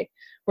that, hey,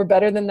 we're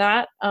better than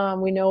that.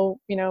 We know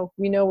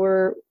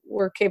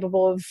we're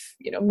capable of,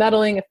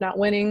 medaling, if not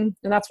winning.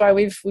 And that's why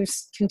we've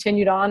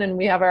continued on, and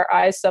we have our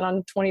eyes set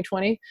on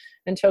 2020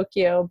 in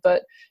Tokyo.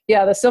 But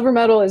yeah, the silver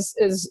medal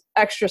is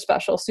extra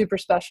special, super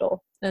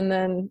special. And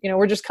then,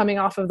 we're just coming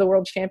off of the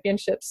World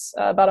Championships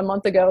about a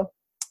month ago.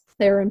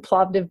 They were in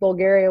Plovdiv,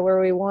 Bulgaria, where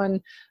we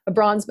won a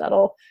bronze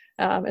medal.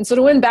 And so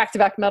to win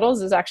back-to-back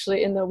medals is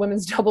actually in the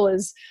women's double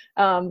is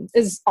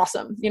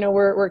awesome.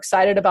 We're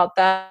excited about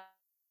that.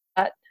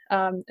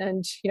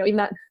 And even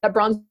that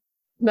bronze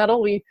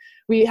medal,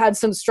 we had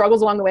some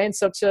struggles along the way. And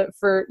so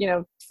for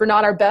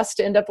not our best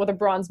to end up with a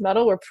bronze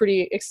medal, we're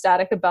pretty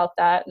ecstatic about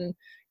that. And,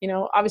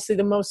 obviously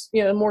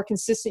the more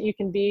consistent you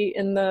can be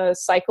in the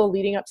cycle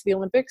leading up to the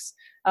Olympics,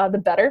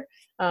 the better,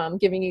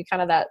 giving you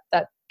kind of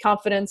that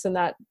confidence and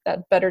that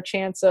better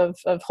chance of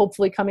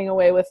hopefully coming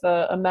away with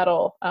a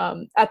medal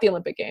at the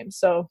Olympic Games.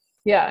 So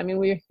yeah, I mean,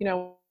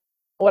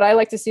 what I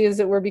like to see is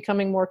that we're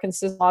becoming more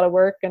consistent, a lot of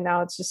work, and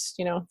now it's just,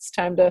 it's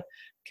time to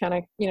kind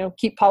of,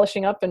 keep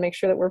polishing up and make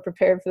sure that we're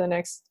prepared for the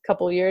next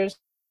couple of years.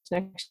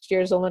 Next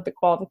year's Olympic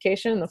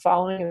qualification, the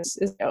following is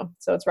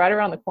so it's right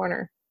around the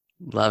corner.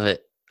 Love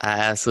it. I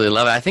absolutely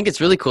love it. I think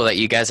it's really cool that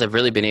you guys have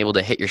really been able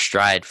to hit your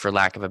stride, for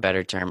lack of a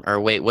better term. Or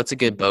wait, what's a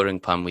good boating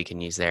pun we can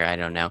use there? I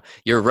don't know.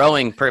 You're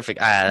rowing perfect.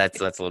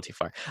 That's a little too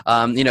far.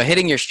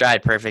 Hitting your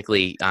stride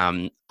perfectly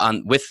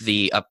with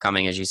the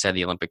upcoming, as you said,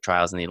 the Olympic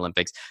trials and the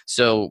Olympics.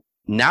 So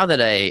now that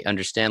I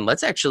understand,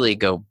 let's actually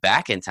go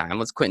back in time.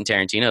 Let's Quentin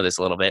Tarantino this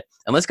a little bit,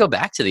 and let's go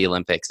back to the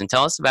Olympics and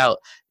tell us about,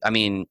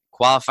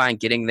 qualifying,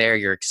 getting there,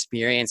 your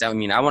experience. I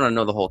want to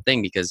know the whole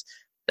thing, because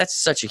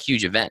that's such a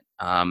huge event.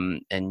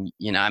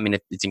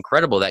 It's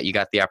incredible that you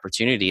got the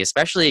opportunity,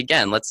 especially,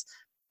 again, let's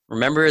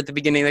remember at the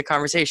beginning of the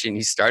conversation,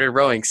 you started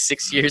rowing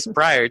 6 years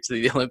prior to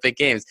the Olympic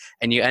Games,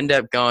 and you end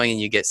up going and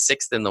you get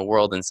 6th in the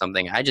world in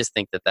something. I just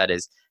think that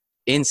is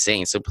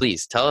insane. So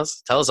please tell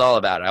us all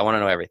about it. I want to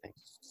know everything.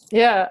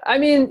 Yeah.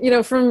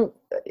 From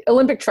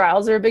Olympic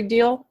trials are a big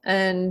deal.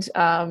 And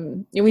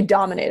we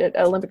dominated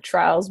at Olympic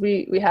trials.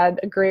 We had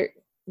a great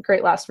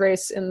last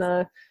race in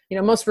the,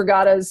 most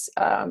regattas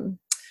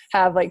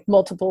have like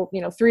multiple,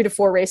 3 to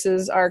 4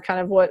 races are kind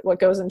of what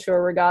goes into a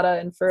regatta.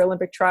 And for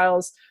Olympic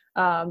trials,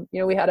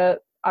 we had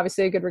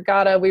obviously a good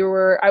regatta.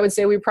 I would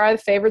say we were probably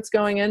the favorites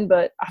going in,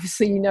 but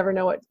obviously you never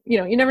know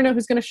you never know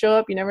who's going to show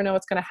up. You never know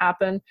what's going to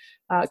happen.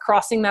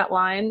 Crossing that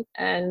line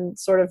and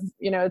sort of,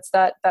 it's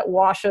that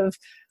wash of,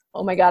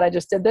 oh my God, I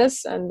just did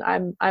this and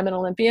I'm an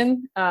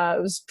Olympian.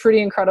 It was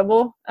pretty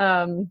incredible.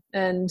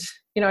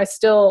 I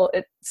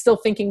still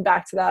thinking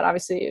back to that,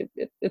 obviously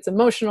it's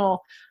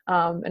emotional.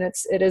 And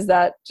it is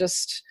that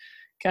just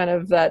kind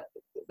of that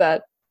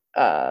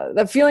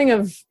feeling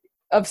of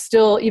of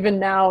still, even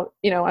now,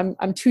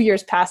 I'm 2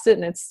 years past it,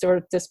 and it's sort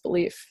of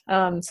disbelief.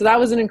 So that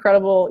was an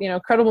incredible,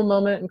 incredible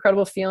moment,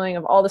 incredible feeling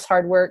of all this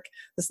hard work,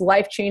 this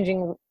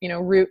life-changing,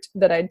 route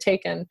that I'd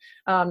taken,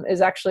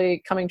 is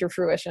actually coming to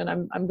fruition.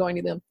 I'm going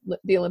to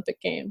the Olympic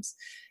Games.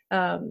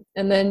 And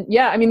then,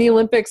 the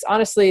Olympics,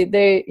 honestly,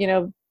 they,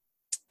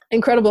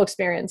 incredible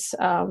experience.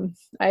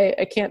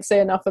 I can't say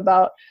enough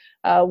about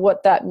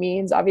what that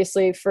means.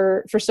 Obviously,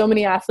 for so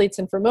many athletes,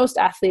 and for most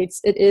athletes,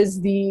 it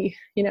is the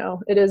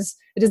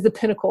the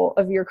pinnacle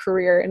of your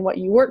career and what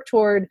you work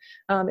toward.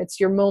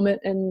 It's your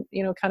moment, and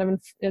kind of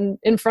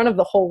in front of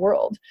the whole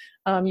world.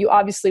 You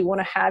obviously want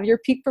to have your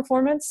peak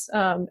performance,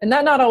 and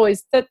that not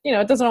always that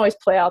it doesn't always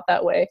play out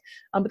that way,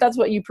 but that's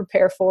what you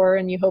prepare for,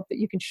 and you hope that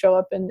you can show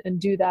up and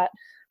do that.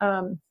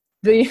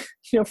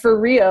 For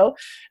Rio,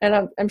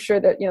 and I'm sure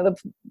that the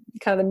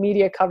kind of the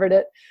media covered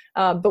it,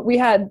 but we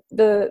had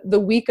the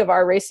week of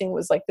our racing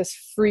was like this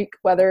freak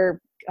weather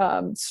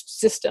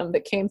system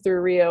that came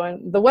through Rio,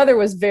 and the weather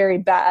was very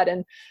bad,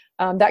 and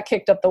that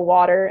kicked up the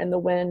water and the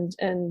wind.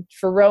 And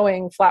for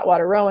rowing, flat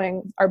water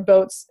rowing, our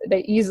boats,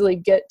 they easily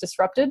get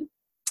disrupted,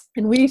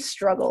 and we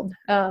struggled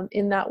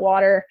in that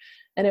water.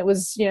 And it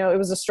was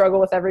a struggle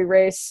with every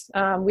race.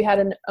 We had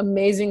an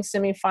amazing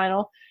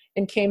semifinal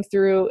and came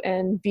through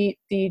and beat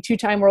the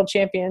 2-time world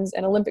champions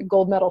and Olympic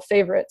gold medal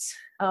favorites,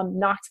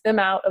 knocked them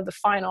out of the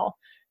final.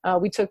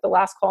 We took the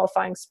last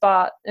qualifying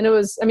spot, and it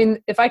was,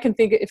 if I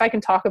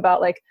can talk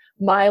about like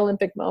my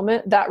Olympic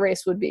moment, that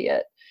race would be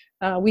it.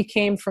 We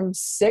came from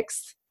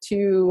 6th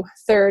to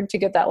 3rd to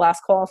get that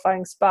last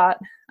qualifying spot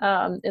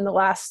in the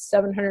last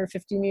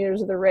 750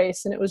 meters of the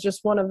race. And it was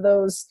just one of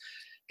those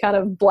kind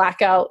of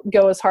blackout,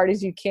 go as hard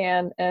as you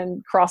can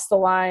and cross the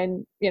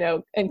line,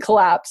 and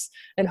collapse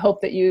and hope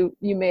that you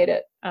made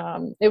it.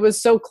 It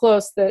was so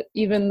close that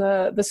even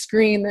the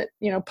screen that,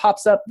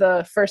 pops up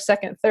the 1st,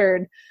 2nd,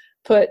 3rd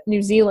put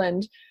New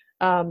Zealand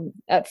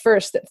at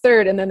 1st, at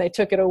 3rd, and then they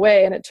took it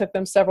away, and it took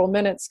them several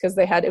minutes because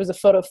it was a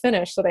photo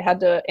finish. So they had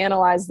to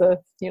analyze the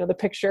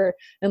picture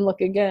and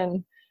look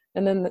again.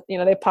 And then,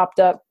 they popped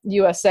up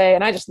USA,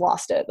 and I just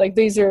lost it. Like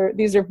these are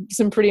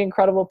some pretty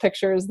incredible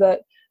pictures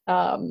that,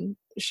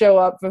 show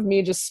up of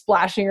me just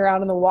splashing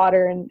around in the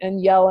water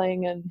and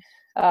yelling. And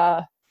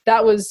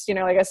that was,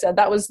 like I said,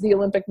 that was the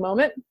Olympic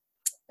moment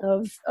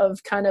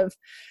of kind of,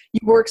 you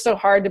work so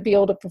hard to be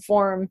able to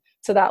perform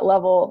to that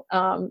level,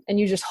 and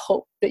you just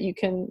hope that you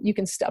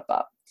can step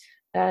up.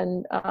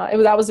 And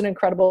that was an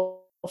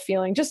incredible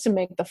feeling just to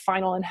make the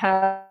final and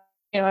have,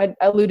 I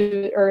alluded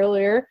to it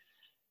earlier,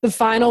 the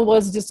final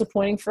was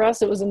disappointing for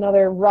us. It was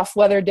another rough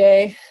weather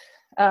day.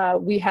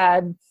 We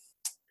had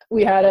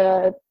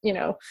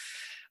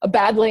a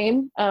bad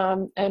lane,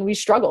 and we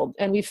struggled,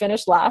 and we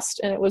finished last,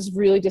 and it was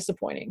really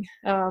disappointing.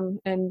 And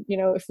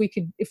if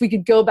we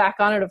could go back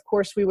on it, of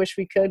course we wish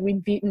we could.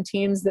 We'd beaten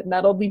teams that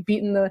medaled. We'd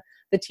beaten the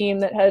team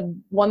that had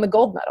won the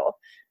gold medal.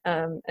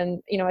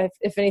 And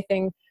if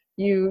anything,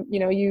 you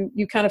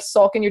kind of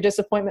sulk in your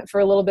disappointment for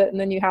a little bit, and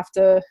then you have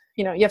to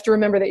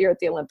remember that you're at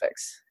the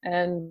Olympics,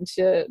 and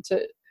to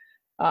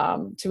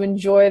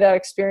enjoy that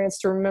experience,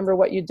 to remember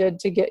what you did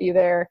to get you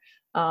there,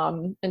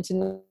 and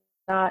to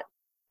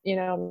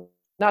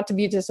not to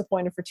be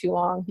disappointed for too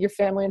long. Your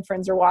family and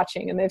friends are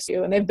watching, and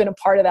they've been a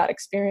part of that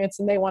experience,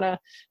 and they want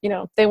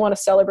to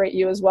celebrate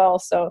you as well.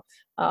 So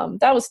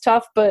that was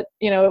tough, but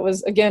it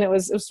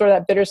was sort of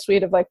that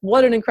bittersweet of like,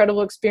 what an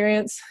incredible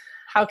experience.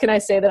 How can I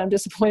say that I'm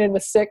disappointed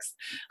with 6th?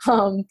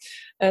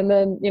 And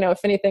then, if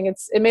anything,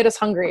 it made us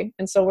hungry.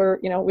 And so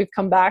we've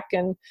come back,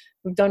 and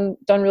we've done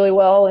really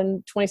well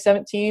in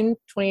 2017,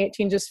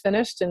 2018 just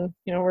finished. And,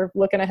 we're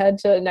looking ahead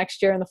to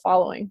next year and the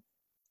following.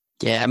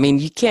 Yeah,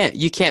 you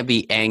can't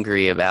be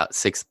angry about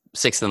sixth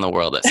in the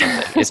world at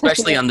something,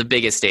 especially on the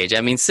biggest stage.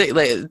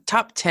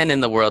 Top 10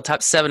 in the world,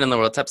 top 7 in the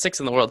world, top 6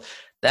 in the world.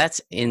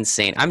 That's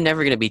insane. I'm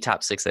never going to be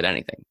top 6 at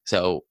anything.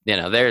 So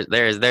there's a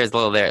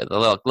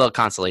little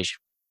consolation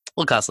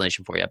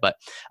for you. But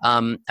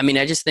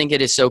I just think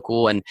it is so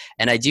cool, and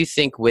I do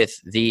think with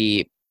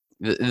the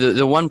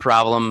one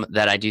problem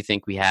that I do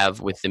think we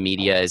have with the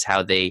media is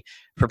how they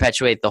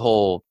perpetuate the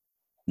whole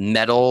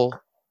medal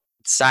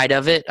side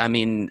of it.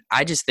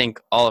 I just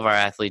think all of our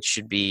athletes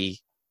should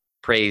be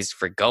praised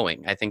for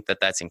going. I think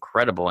that's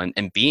incredible,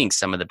 and being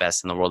some of the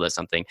best in the world at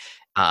something.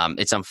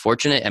 It's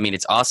unfortunate.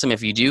 It's awesome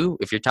if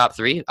you're top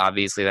 3,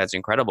 obviously that's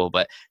incredible,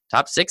 but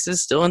top 6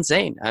 is still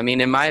insane.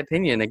 In my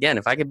opinion, again,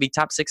 if I could be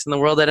top 6 in the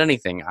world at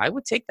anything, I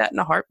would take that in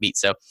a heartbeat.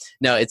 So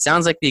no, it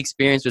sounds like the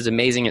experience was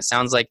amazing. It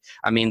sounds like,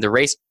 the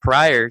race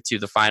prior to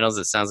the finals,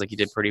 it sounds like you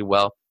did pretty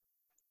well.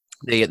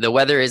 The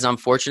weather is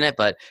unfortunate,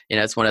 but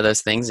it's one of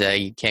those things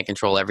you can't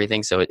control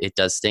everything, so it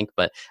does stink.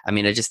 But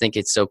I just think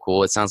it's so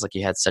cool. It sounds like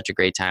you had such a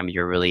great time.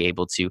 You're really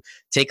able to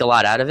take a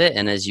lot out of it,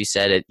 and as you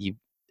said,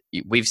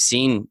 we've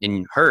seen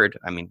and heard.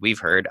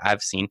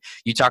 I've seen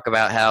you talk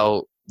about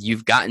how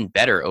you've gotten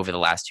better over the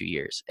last 2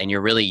 years, and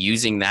you're really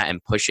using that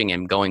and pushing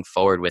and going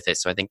forward with it.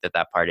 So I think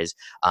that part is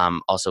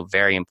also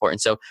very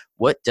important. So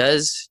what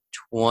does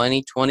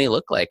 2020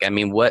 look like?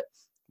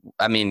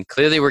 I mean,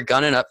 clearly we're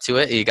gunning up to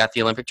it. You got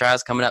the Olympic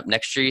trials coming up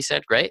next year, you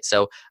said, great.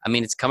 So, I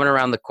mean, it's coming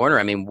around the corner.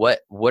 I mean, what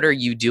are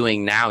you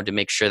doing now to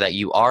make sure that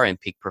you are in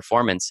peak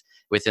performance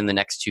within the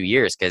next 2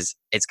 years? Because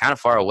it's kind of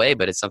far away,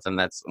 but it's something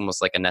that's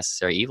almost like a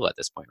necessary evil at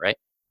this point, right?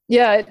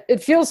 Yeah,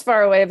 it feels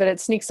far away, but it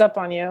sneaks up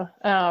on you.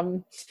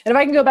 And if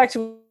I can go back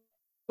to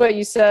what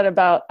you said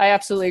about, I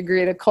absolutely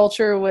agree. The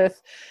culture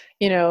with,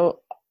 you know,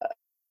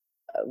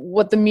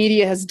 what the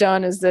media has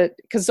done is that,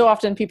 because so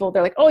often people,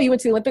 they're like, oh, you went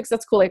to the Olympics,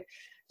 that's cool. Like,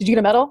 did you get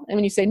a medal? And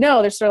when you say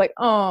no, they're sort of like,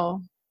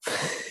 oh,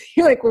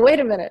 you're like, well, wait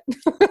a minute.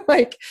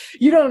 Like,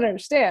 you don't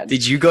understand.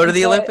 Did you go to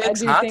the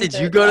Olympics? Huh? Did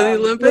you go to the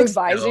Olympics?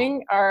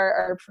 Revising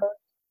our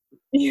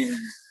approach.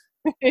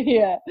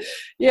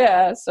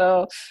 yeah,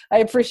 so I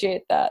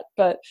appreciate that.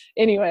 But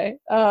anyway,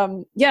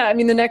 yeah, I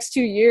mean, the next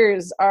 2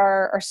 years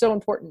are so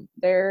important.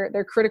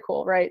 They're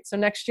critical, right? So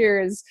next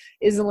year is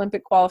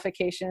Olympic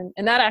qualification,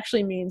 and that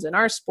actually means in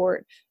our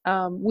sport,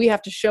 we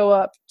have to show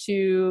up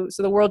to,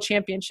 so the World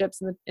Championships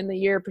in the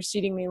year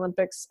preceding the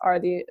Olympics are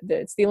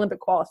it's the Olympic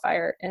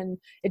qualifier, and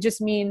it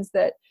just means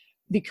that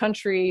the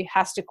country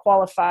has to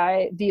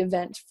qualify the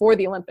event for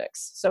the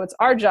Olympics. So it's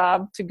our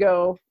job to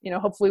go,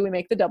 hopefully we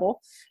make the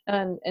double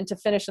and to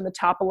finish in the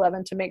top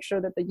 11 to make sure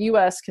that the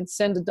US can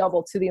send a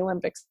double to the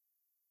Olympics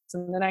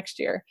in the next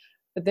year.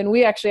 But then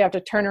we actually have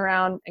to turn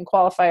around and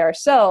qualify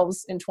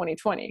ourselves in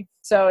 2020.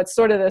 So it's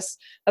sort of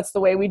that's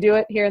the way we do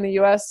it here in the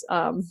US.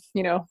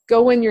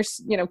 Go win your,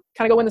 kind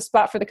of go win the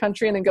spot for the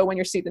country and then go win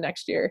your seat the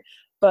next year.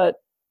 But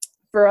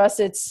for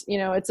us, it's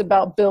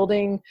about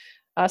building.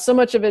 So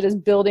much of it is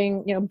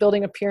building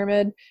a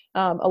pyramid.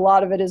 A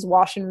lot of it is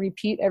wash and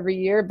repeat every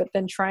year, but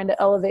then trying to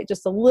elevate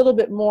just a little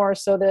bit more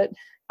so that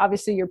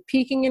obviously you're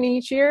peaking in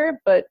each year,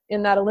 but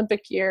in that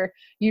Olympic year,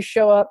 you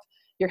show up,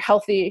 you're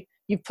healthy,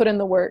 you've put in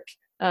the work,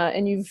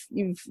 and you've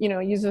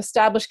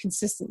established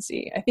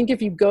consistency. I think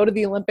if you go to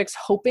the Olympics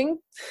hoping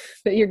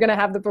that you're going to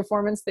have the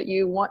performance that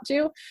you want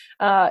to,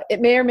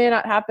 it may or may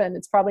not happen.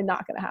 It's probably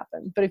not going to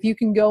happen. But if you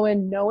can go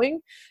in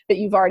knowing that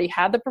you've already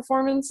had the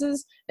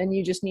performances and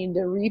you just need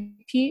to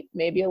repeat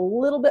maybe a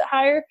little bit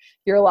higher,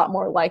 you're a lot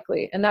more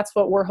likely. And that's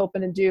what we're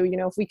hoping to do.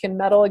 If we can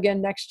medal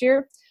again next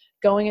year,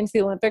 going into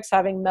the Olympics,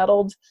 having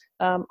medaled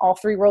all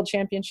 3 world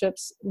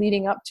championships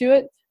leading up to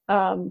it,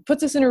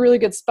 puts us in a really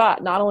good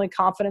spot, not only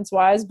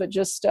confidence-wise, but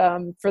just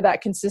for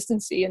that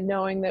consistency and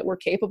knowing that we're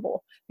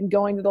capable and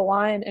going to the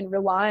line and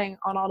relying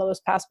on all of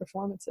those past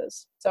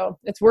performances. So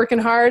it's working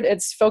hard.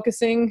 It's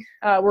focusing.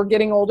 We're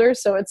getting older,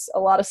 so it's a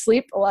lot of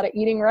sleep, a lot of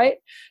eating right,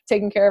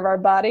 taking care of our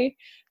body.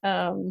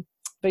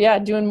 But yeah,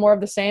 doing more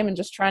of the same and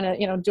just trying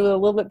to, do it a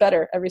little bit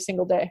better every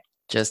single day.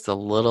 Just a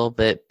little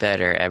bit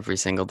better every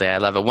single day. I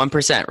love it.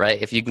 1%, right?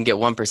 If you can get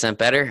 1%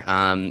 better,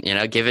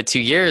 give it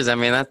 2 years. I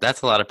mean,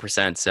 that's a lot of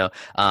percent. So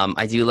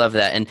I do love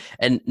that.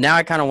 And now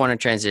I kind of want to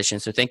transition.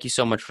 So thank you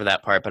so much for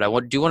that part. But I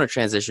do want to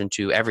transition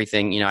to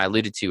everything, I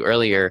alluded to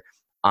earlier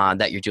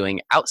that you're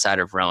doing outside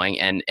of rowing.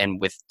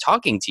 And with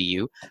talking to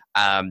you,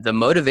 the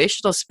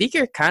motivational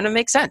speaker kind of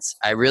makes sense.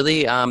 I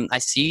really, I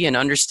see and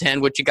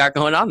understand what you got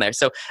going on there.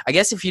 So I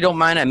guess if you don't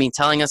mind,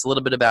 telling us a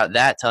little bit about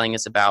that, telling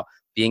us about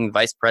being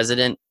vice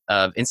president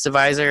of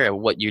Instavisor and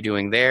what you're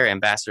doing there,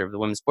 ambassador of the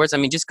women's sports.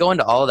 Just go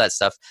into all of that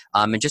stuff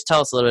and just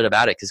tell us a little bit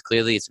about it, because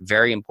clearly it's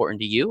very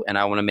important to you, and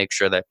I want to make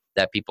sure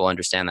that people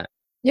understand that.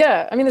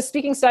 Yeah, the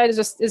speaking side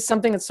is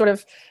something that sort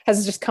of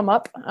has just come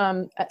up.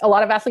 A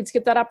lot of athletes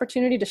get that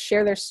opportunity to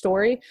share their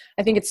story.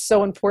 I think it's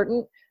so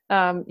important.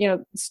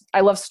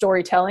 I love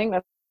storytelling.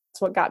 That's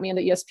what got me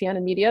into ESPN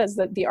and media, is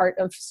that the art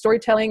of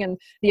storytelling and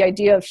the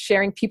idea of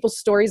sharing people's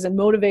stories and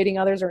motivating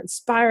others or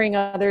inspiring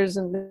others.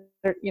 And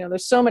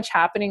there's so much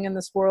happening in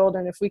this world.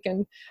 And if we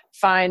can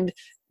find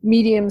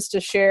mediums to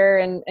share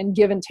and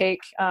give and take,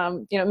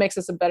 it makes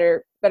us a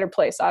better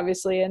place,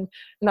 obviously. And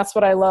that's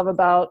what I love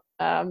about,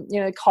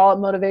 they call it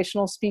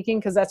motivational speaking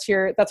because that's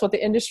what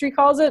the industry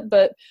calls it.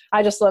 But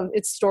I just love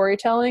it's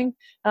storytelling,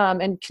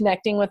 and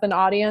connecting with an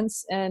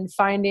audience and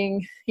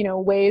finding,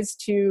 ways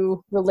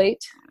to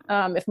relate.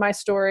 If my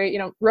story,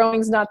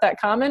 rowing's not that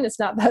common, it's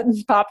not that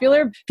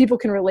popular. People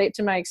can relate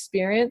to my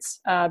experience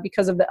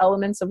because of the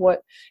elements of what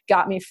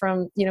got me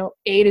from,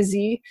 A to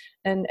Z.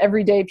 And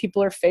every day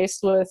people are faced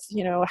with,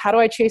 how do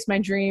I chase my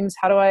dreams?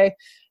 How do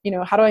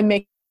I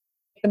make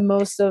the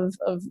most of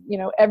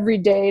every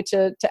day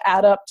to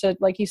add up to,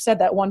 like you said,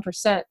 that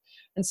 1%.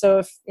 And so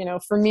if,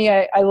 for me,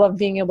 I love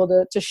being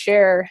able to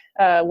share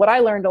what I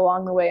learned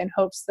along the way in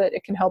hopes that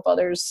it can help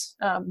others,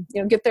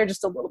 get there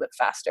just a little bit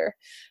faster.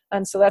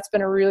 And so that's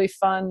been a really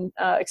fun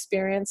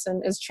experience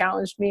and has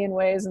challenged me in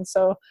ways. And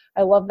so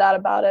I love that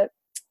about it.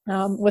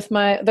 With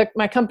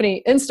my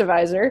company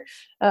Instavisor,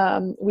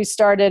 we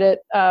started it,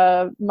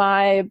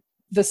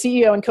 the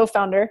CEO and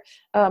co-founder,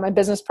 my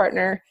business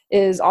partner,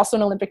 is also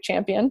an Olympic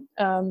champion.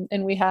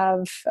 And we've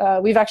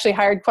actually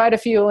hired quite a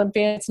few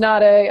Olympians. It's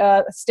not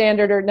a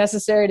standard or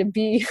necessary to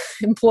be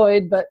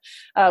employed, but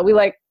we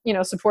like,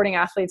 supporting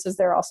athletes as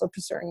they're also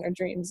pursuing their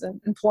dreams and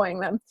employing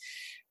them.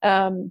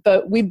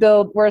 But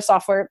we're a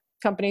software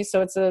company,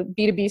 so it's a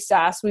B2B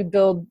SaaS. We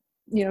build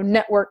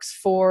networks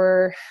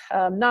for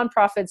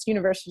nonprofits,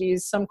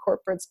 universities, some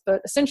corporates,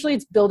 but essentially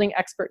it's building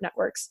expert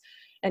networks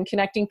and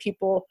connecting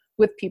people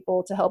with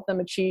people to help them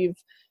achieve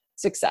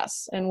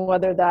success. And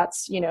whether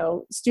that's,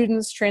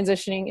 students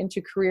transitioning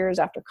into careers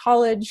after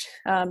college,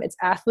 it's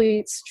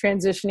athletes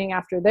transitioning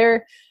after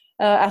their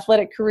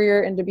athletic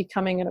career into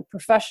becoming a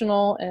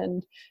professional,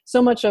 and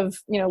so much of,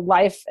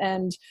 life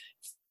and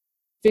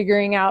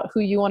figuring out who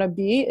you want to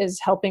be is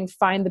helping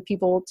find the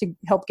people to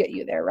help get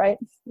you there, right?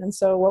 And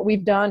so what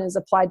we've done is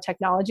applied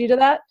technology to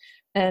that.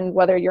 And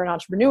whether you're an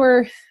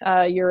entrepreneur,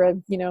 you're a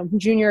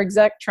junior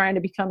exec trying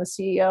to become a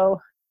CEO,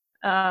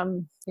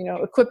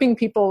 equipping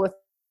people with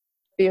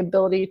the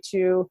ability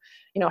to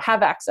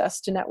have access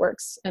to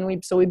networks. And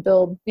we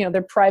build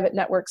they're private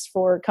networks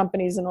for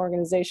companies and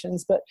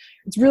organizations. But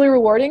it's really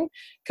rewarding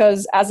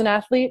because as an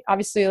athlete,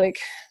 obviously, like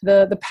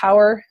the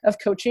power of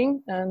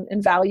coaching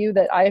and value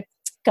that I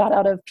got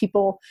out of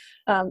people,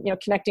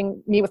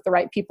 connecting me with the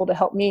right people to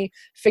help me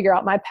figure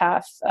out my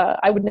path,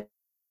 I would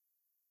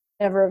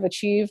never have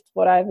achieved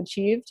what I've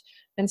achieved.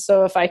 And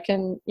so if I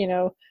can,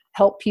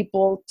 help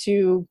people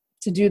to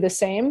do the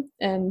same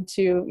and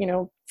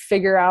to,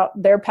 figure out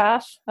their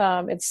path,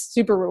 it's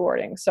super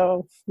rewarding.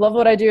 So love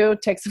what I do.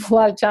 It takes a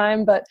lot of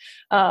time, but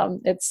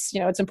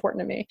it's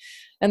important to me.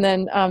 And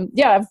then,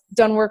 I've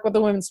done work with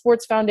the Women's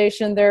Sports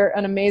Foundation. They're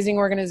an amazing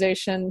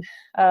organization.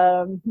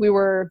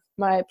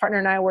 My partner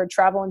and I were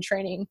travel and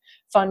training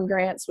fund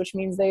grants, which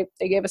means they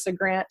gave us a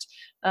grant,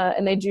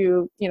 and they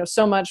do,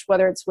 so much,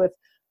 whether it's with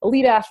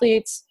elite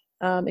athletes,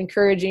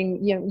 encouraging,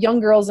 young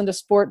girls into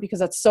sport because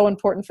that's so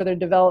important for their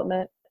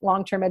development,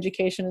 long-term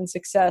education and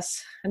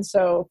success. And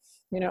so,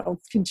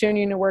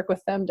 continuing to work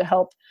with them to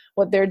help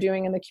what they're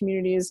doing in the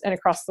communities and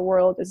across the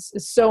world is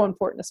so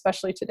important,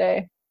 especially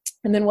today.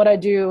 And then what I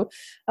do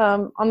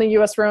on the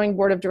U.S. Rowing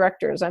Board of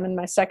Directors, I'm in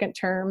my second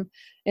term,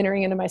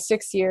 entering into my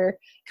 6th year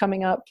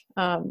coming up.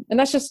 And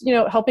that's just,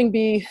 helping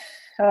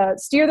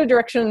steer the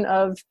direction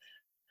of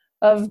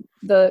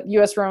the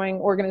U.S. Rowing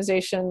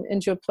organization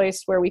into a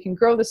place where we can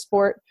grow the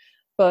sport,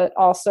 but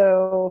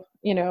also,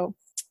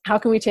 how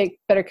can we take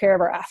better care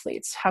of our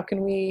athletes? How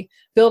can we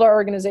build our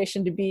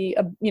organization to be,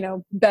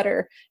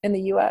 better in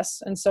the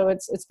U.S.? And so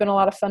it's been a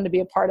lot of fun to be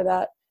a part of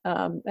that,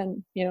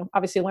 and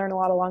obviously learn a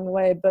lot along the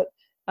way. But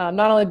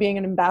not only being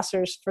an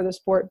ambassador for the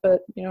sport, but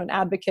an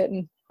advocate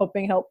and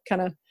help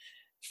kind of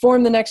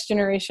form the next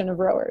generation of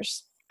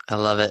rowers. I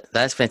love it.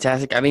 That's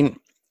fantastic. I mean,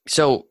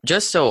 so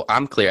just so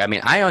I'm clear, I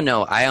mean, I don't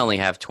know. I only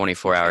have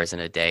 24 hours in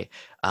a day.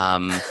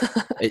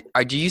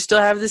 Do you still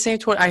have the same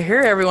 20? I hear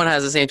everyone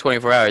has the same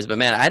 24 hours, but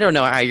man, I don't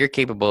know how you're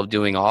capable of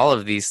doing all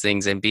of these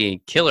things and being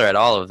killer at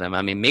all of them.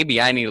 I mean,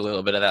 maybe I need a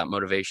little bit of that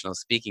motivational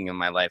speaking in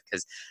my life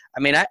because, I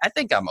mean, I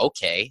think I'm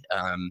okay.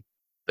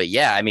 But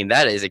yeah, I mean,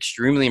 that is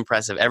extremely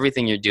impressive.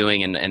 Everything you're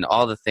doing and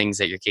all the things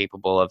that you're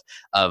capable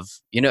of,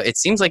 it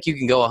seems like you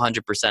can go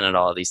 100% at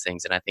all of these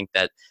things. And I think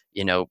that,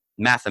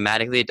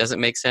 mathematically it doesn't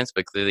make sense,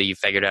 but clearly you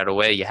figured out a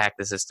way, you hacked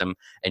the system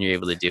and you're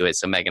able to do it.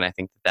 So Megan, I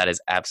think that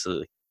is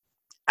absolutely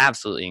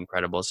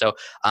incredible. So,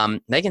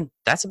 Megan,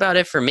 that's about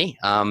it for me.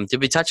 Did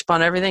we touch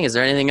upon everything? Is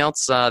there anything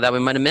else that we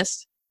might have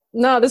missed?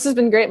 No, this has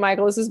been great,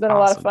 Michael. This has been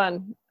awesome. A lot of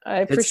fun.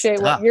 I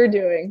appreciate what you're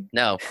doing.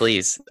 No,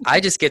 please.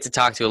 I just get to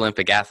talk to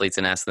Olympic athletes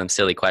and ask them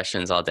silly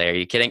questions all day. Are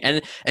you kidding?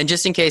 And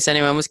just in case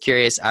anyone was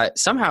curious,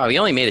 somehow we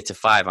only made it to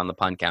 5 on the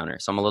pun counter,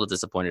 so I'm a little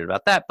disappointed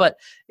about that. But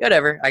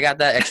whatever. I got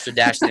that extra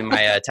dash in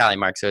my tally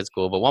mark, so it's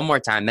cool. But one more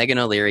time, Megan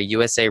O'Leary,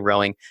 USA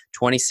Rowing,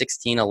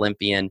 2016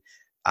 Olympian,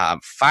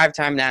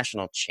 5-time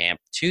national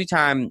champ,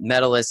 2-time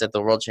medalist at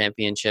the World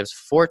Championships,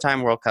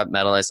 4-time World Cup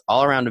medalist,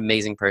 all-around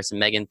amazing person.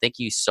 Megan, thank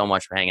you so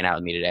much for hanging out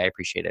with me today. I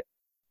appreciate it.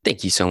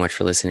 Thank you so much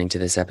for listening to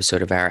this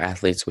episode of Our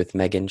Athletes with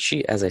Megan.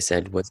 She, as I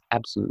said, was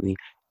absolutely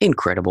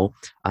incredible.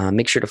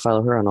 Make sure to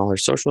follow her on all her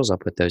socials. I'll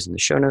put those in the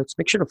show notes.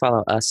 Make sure to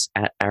follow us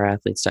at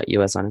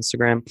ourathletes.us on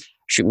Instagram.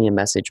 Shoot me a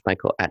message,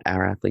 Michael, at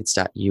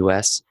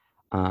ourathletes.us.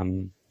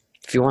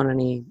 If you want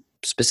any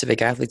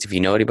specific athletes, if you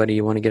know anybody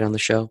you want to get on the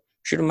show,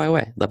 shoot them my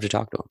way. Love to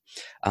talk to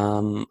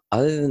them.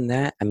 Other than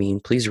that, I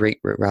mean, please rate,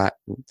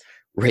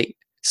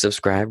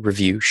 subscribe,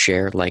 review,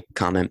 share, like,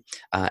 comment,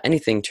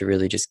 anything to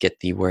really just get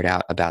the word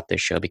out about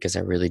this show, because I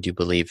really do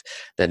believe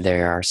that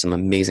there are some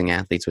amazing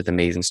athletes with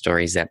amazing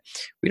stories that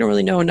we don't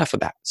really know enough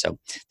about. So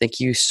thank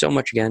you so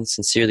much again.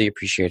 Sincerely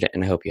appreciate it.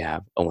 And I hope you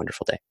have a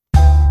wonderful day.